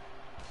god.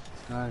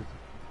 This guy's...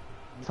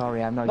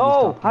 sorry, I'm not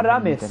No! used to How did I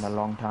opting miss? in a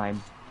long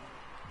time.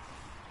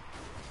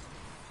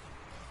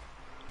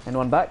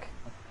 Anyone back?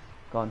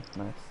 Gone.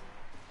 Nice.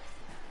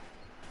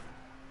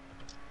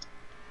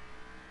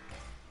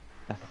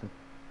 That's a...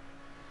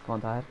 Come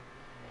on, Tahir.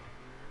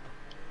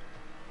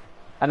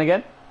 And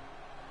again.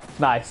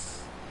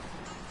 Nice.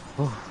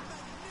 Oh,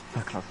 so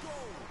close.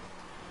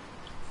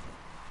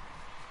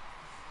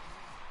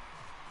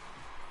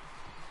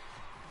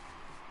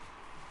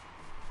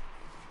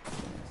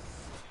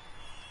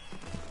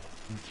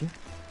 Thank you.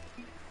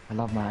 I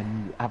love my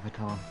new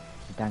avatar,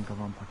 the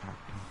Danganronpa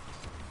character.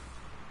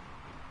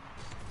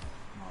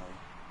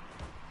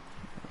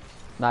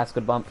 Nice,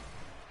 good bump.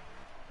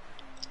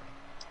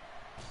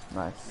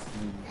 Nice.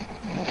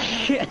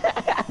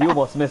 You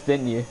almost missed,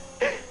 didn't you?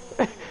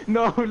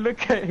 No,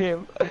 look at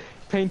him.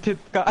 Painted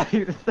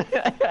skies.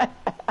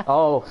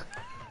 Oh.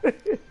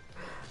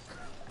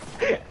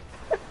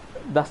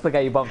 That's the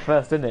guy you bumped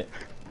first, isn't it?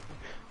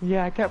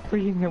 Yeah, I kept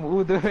freeing him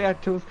all the way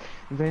until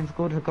Zane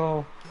scored a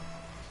goal.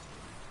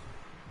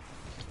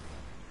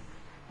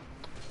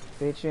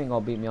 Bitch, you ain't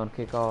gonna beat me on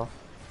kickoff.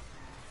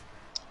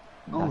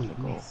 Oh, That's you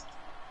a goal. missed.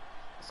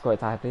 Score it,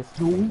 Tahir, please.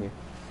 No. Thank you.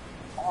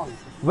 Oh,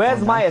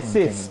 Where's Oh, my nice one,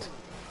 Zane. assist?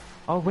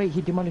 Oh wait,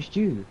 he demolished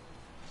you.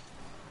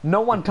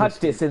 No one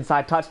touched it since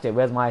I touched it.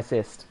 Where's my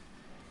assist?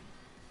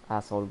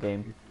 Asshole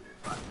game.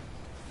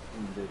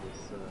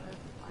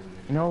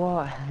 You know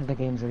what? The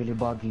game's really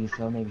buggy,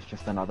 so maybe it's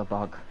just another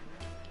bug.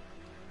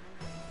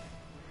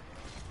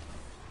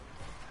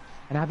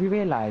 And have you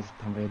realized,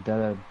 Tommy,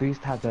 the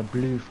boost has a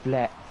blue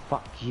flare?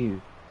 Fuck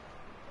you.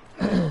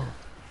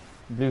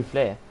 Blue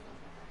flare.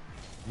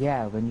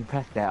 Yeah, when you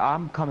press that,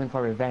 I'm coming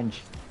for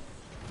revenge.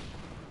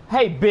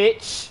 Hey,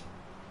 bitch!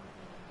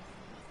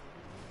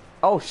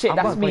 Oh shit, I'm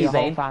that's going for me, your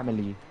whole Zane.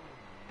 family.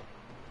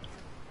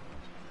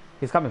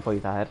 He's coming for you,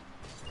 Tahir.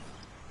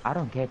 I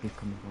don't care if he's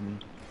coming for me.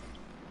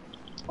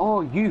 oh,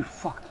 you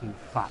fucking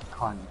fat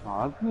cunt,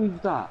 bro. Who's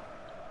that?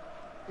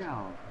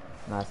 Yeah.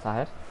 Nice,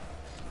 Tahir.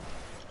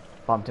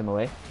 Bumped him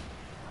away.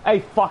 Hey,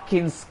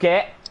 fucking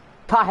sket!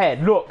 Tahir,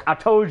 look, I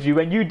told you,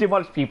 when you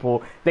demolish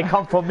people, they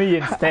come for me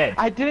instead.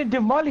 I didn't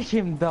demolish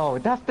him though,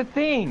 that's the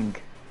thing.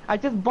 I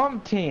just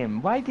bumped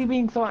him. Why is he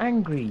being so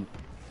angry?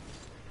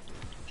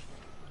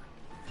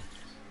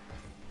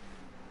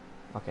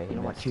 Okay, You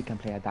know what, you can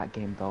play at that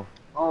game though.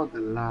 Oh, the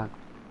lag.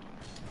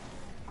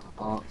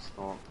 Oh,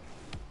 stop.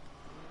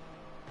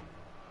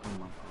 Oh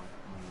my god.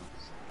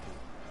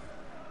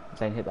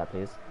 Zane, hit that,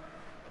 please.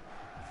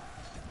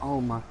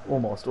 Oh my.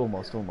 Almost.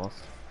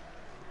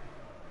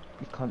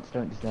 These cunts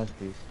don't deserve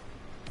boost.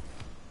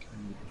 I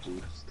need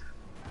a boost.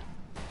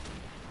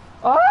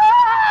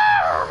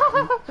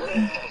 Ah!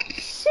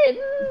 Shit!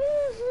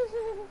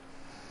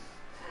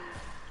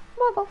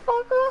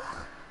 Motherfucker!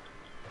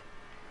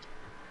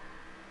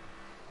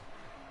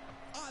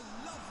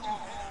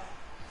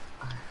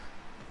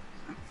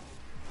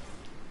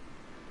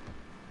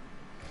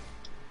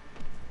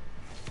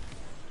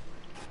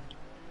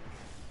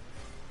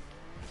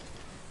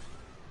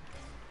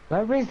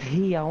 Where is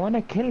he? I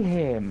wanna kill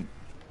him.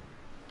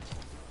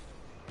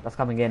 That's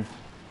coming in.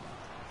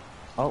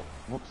 Oh,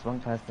 whoops, wrong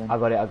person. I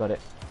got it, I got it.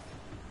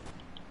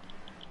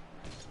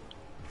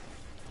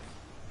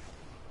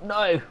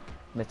 No!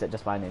 Missed it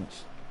just by an inch.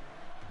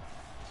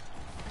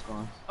 Go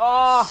on.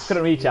 Oh,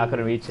 couldn't reach it, I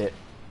couldn't reach it.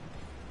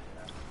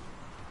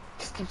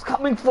 Just keeps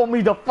coming for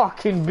me, the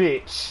fucking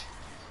bitch.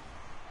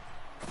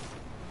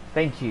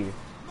 Thank you.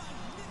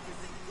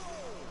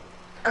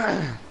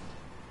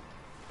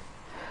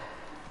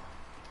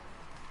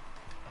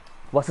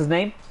 What's his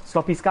name?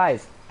 Sloppy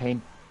Skies.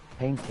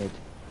 Painted.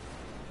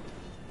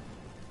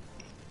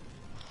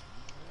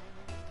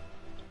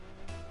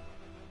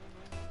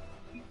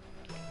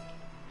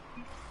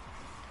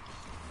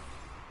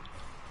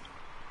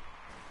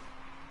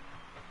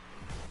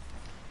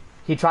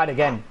 He tried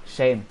again.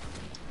 Shame.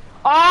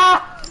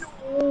 Ah!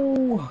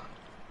 Oh!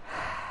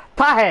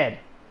 Tahed!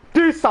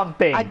 Do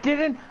something! I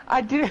didn't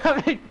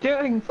have it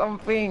doing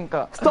something.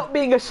 Stop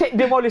being a shit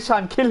demolisher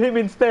and kill him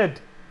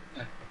instead.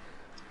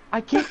 I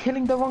keep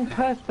killing the wrong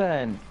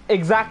person.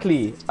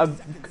 Exactly.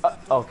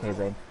 Okay,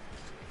 Zane.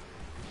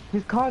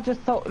 His car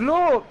just so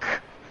look.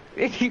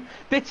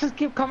 They just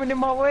keep coming in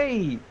my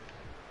way.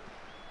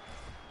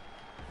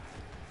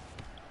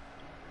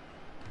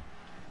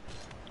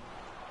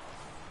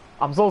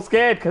 I'm so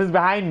scared because it's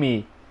behind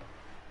me.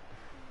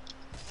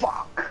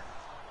 Fuck.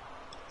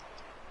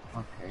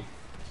 Okay.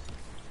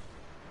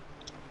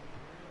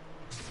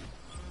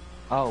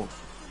 Oh.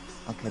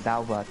 Okay,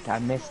 that worked. I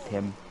missed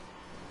him.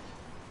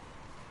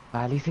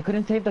 But at least he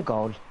couldn't save the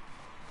goal.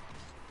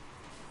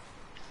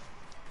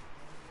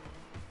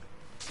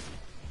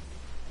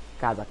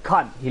 Guy's a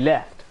cunt. He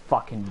left.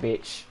 Fucking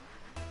bitch.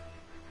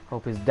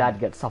 Hope his dad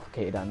gets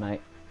suffocated at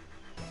night.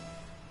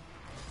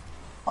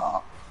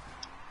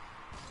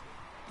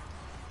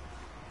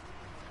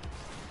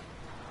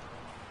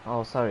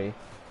 Oh, sorry.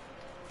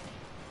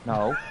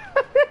 No.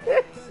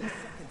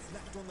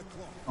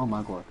 Oh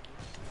my god.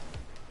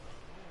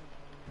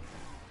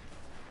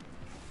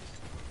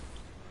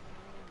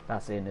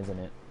 That's in, isn't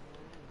it?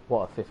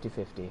 What a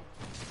 50-50.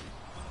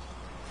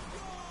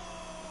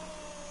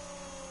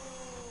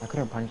 I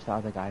couldn't punch the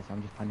other guy, so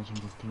I'm just punishing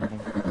his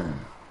teammate.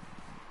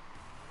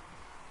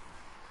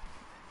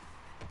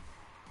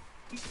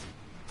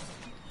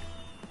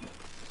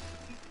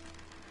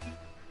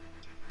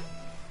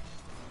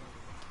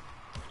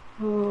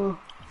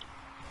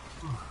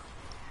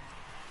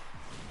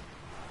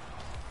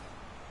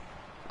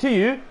 To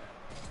you.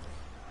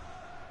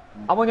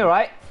 I'm on your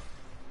right.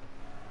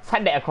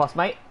 Send it across,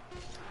 mate.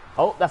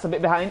 Oh, that's a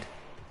bit behind.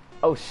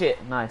 Oh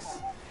shit, nice.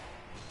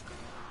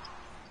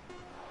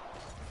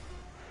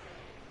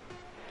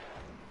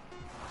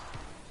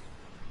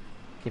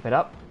 Keep it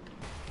up.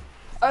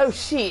 Oh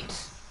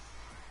shit!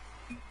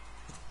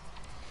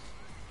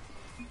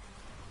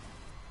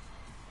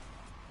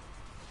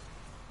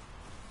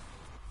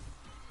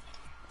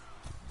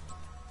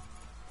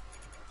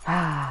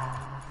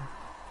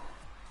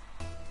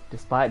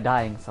 Despite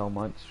dying so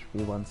much,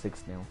 we won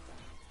 6-0.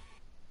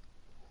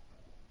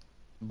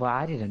 But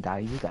I didn't die,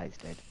 you guys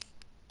did.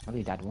 I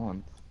only died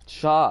once.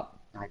 Sharp.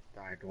 I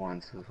died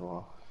once as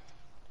well.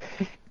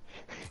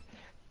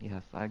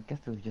 Yes, I guess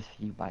it was just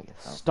you by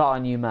yourself. Start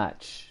a new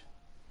match.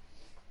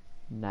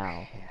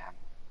 Now. Yeah, I'm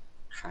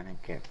trying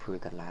to get through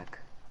the lag.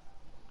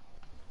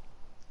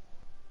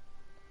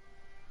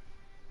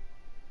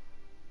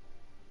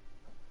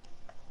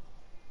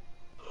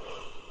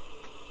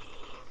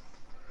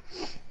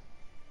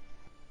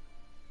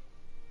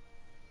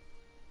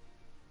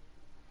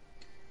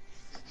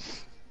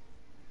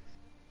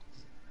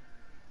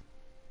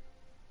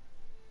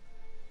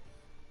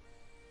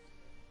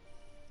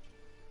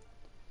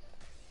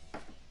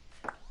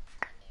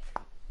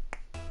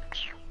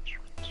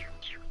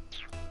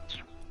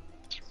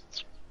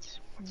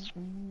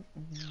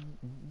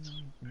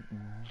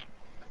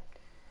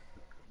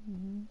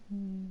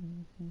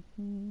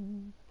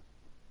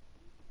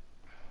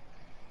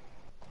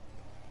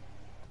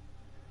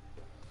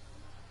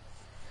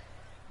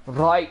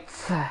 Right.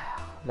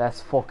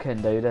 Let's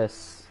fucking do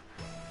this.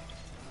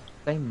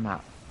 Same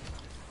map.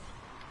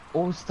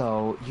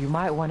 Also, you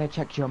might want to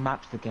check your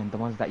maps again, the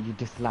ones that you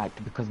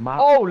disliked, because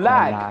maps Oh,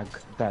 lag.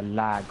 The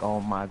lag, oh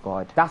my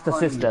god. That's the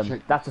Can't even system.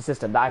 check. That's the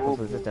system. The icons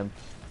for the system.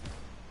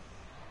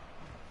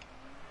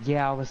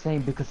 Yeah, I was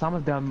saying, because some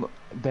of them,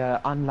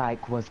 the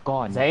unlike was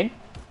gone. Zane?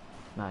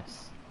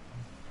 Nice.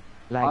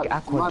 Like my-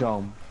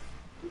 Aquadome.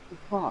 What the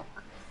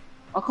fuck?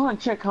 I can't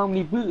check how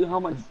much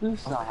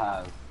boosts I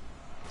have.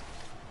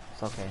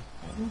 It's okay.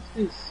 What's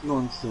this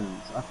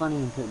nonsense? I can't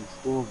even check the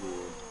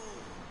scoreboard.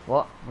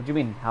 What? What do you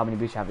mean? How many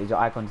boosts you have? Is your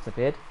icon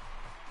disappeared?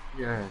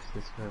 Yes,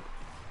 this good.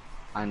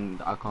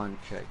 And I can't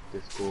check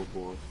the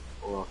scoreboard,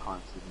 or I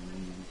can't see the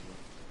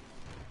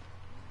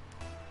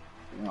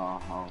menu. Oh,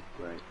 how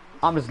great.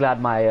 I'm just glad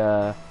my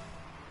I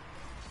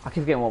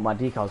keep forgetting what my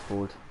decal's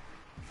called.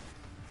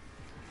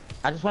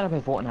 I just want to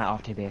play Fortnite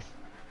after this.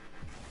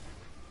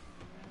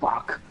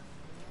 Fuck!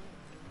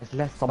 It's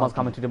less Someone's bumpy.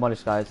 coming to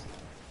demolish, guys.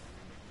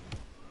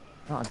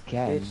 Not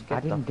again. Bitch, get I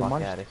the didn't fuck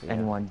demolish outta here.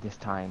 anyone this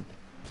time.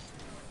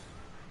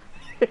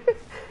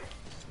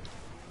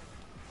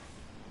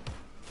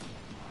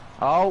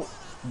 Oh,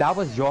 that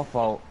was your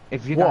fault.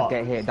 If you guys What?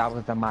 get hit, that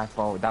wasn't my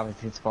fault. That was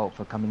his fault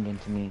for coming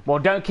into me. Well,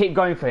 don't keep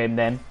going for him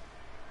then.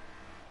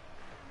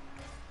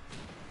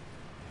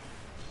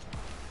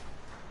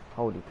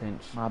 Holy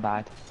pinch. My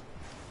bad.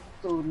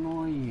 So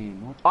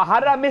annoying. What? Oh, how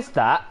did I miss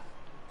that?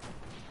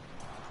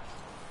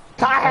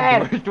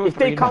 Tahir! If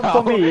they come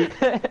for me,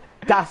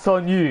 that's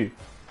on you.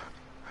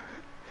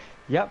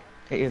 Yep,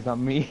 it is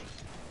on me.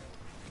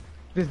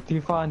 This is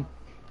too fun.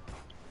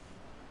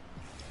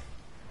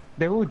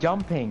 They're all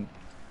jumping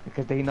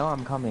because they know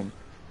I'm coming.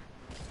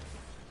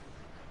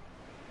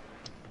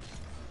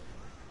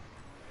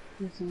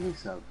 Isn't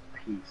this a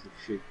piece of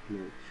shit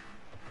glitch?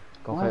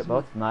 Go Why for is it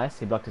both. Nice.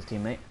 He blocked his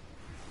teammate.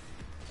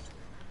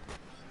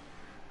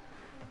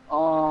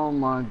 Oh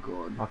my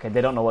god. Okay,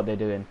 they don't know what they're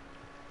doing.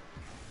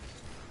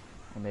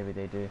 Or maybe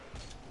they do.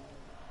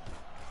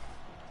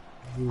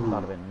 That would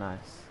have been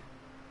nice.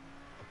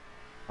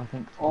 I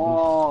think.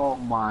 Oh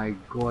my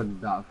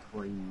god, that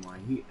frame my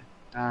hit.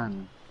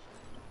 And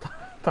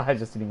Tahir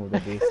just sitting with the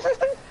beast.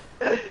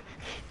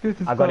 This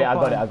is I got so it, I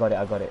got fun. it, I got it,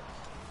 I got it.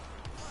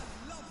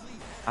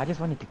 I just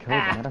wanted to kill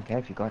them. I don't care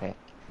if you got it.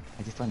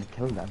 I just want to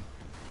kill them.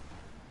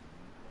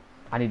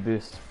 I need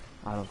boost.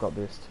 I don't got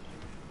boost.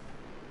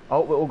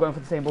 Oh, we're all going for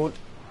the same ball.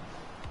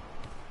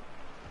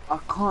 I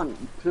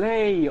can't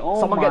play. Oh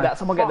Someone my get that,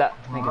 someone get that.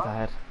 fuck, Thank you,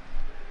 Tahir.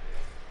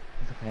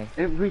 It's okay.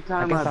 Every I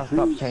time guess I I'll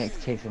stop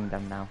boost, chasing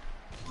them now.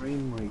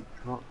 frame rate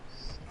drops.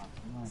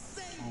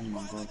 Oh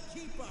my god.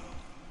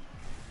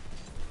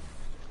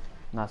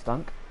 Nice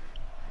dunk.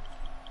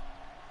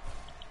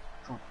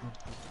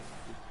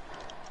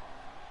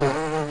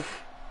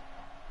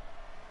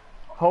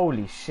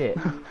 Holy shit.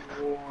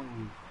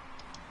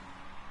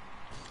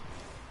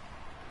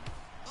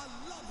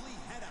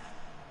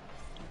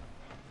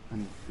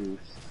 And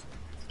boost.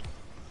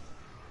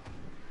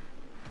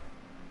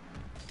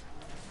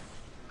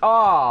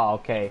 Oh,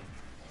 okay.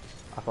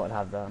 I thought I'd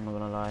have that, I'm not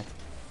gonna lie.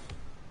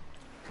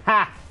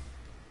 Ha!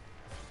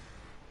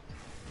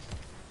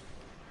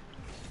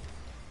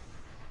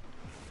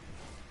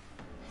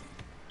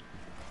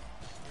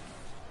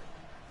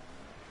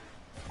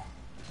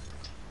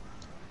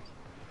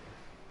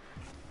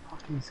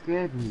 Fucking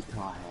scared me,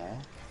 Tahir.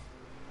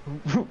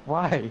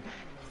 Why?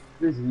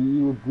 Because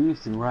you were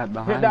boosting right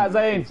behind that,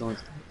 me. Zane.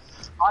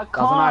 I can't.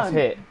 That was a nice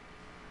hit.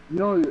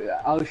 No,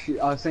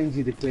 I'll send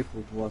you the clip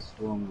of what's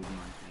wrong with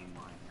my game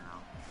right now.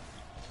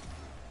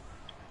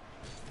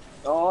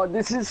 Oh,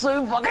 this is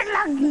so fucking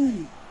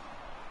lucky!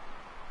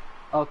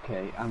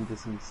 Okay, I'm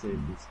just gonna save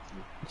this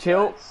clip.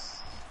 Chill.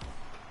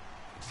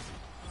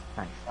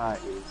 That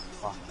is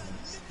fucking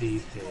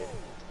stupid.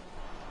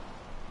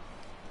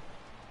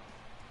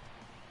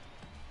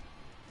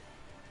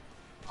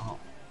 Oh,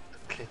 the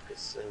clip is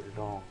so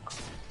long.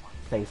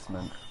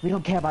 Placement. We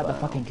don't care about the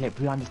fucking clip.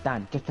 We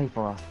understand. Just play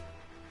for us.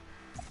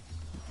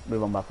 We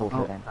won by 4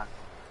 Oh, then.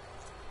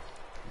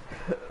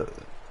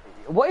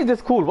 What is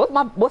this called?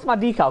 What's my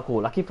decal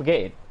called? I keep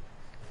forgetting.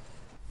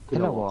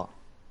 Kilowatt.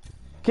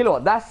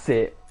 Kilowatt, that's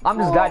it. I'm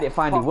just glad it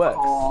finally Fuck works.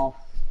 off.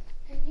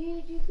 Can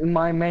you do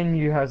My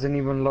menu hasn't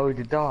even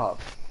loaded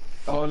up.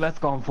 Oh, let's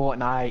go on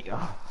Fortnite.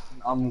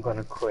 I'm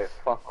gonna quit.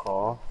 Fuck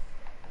off.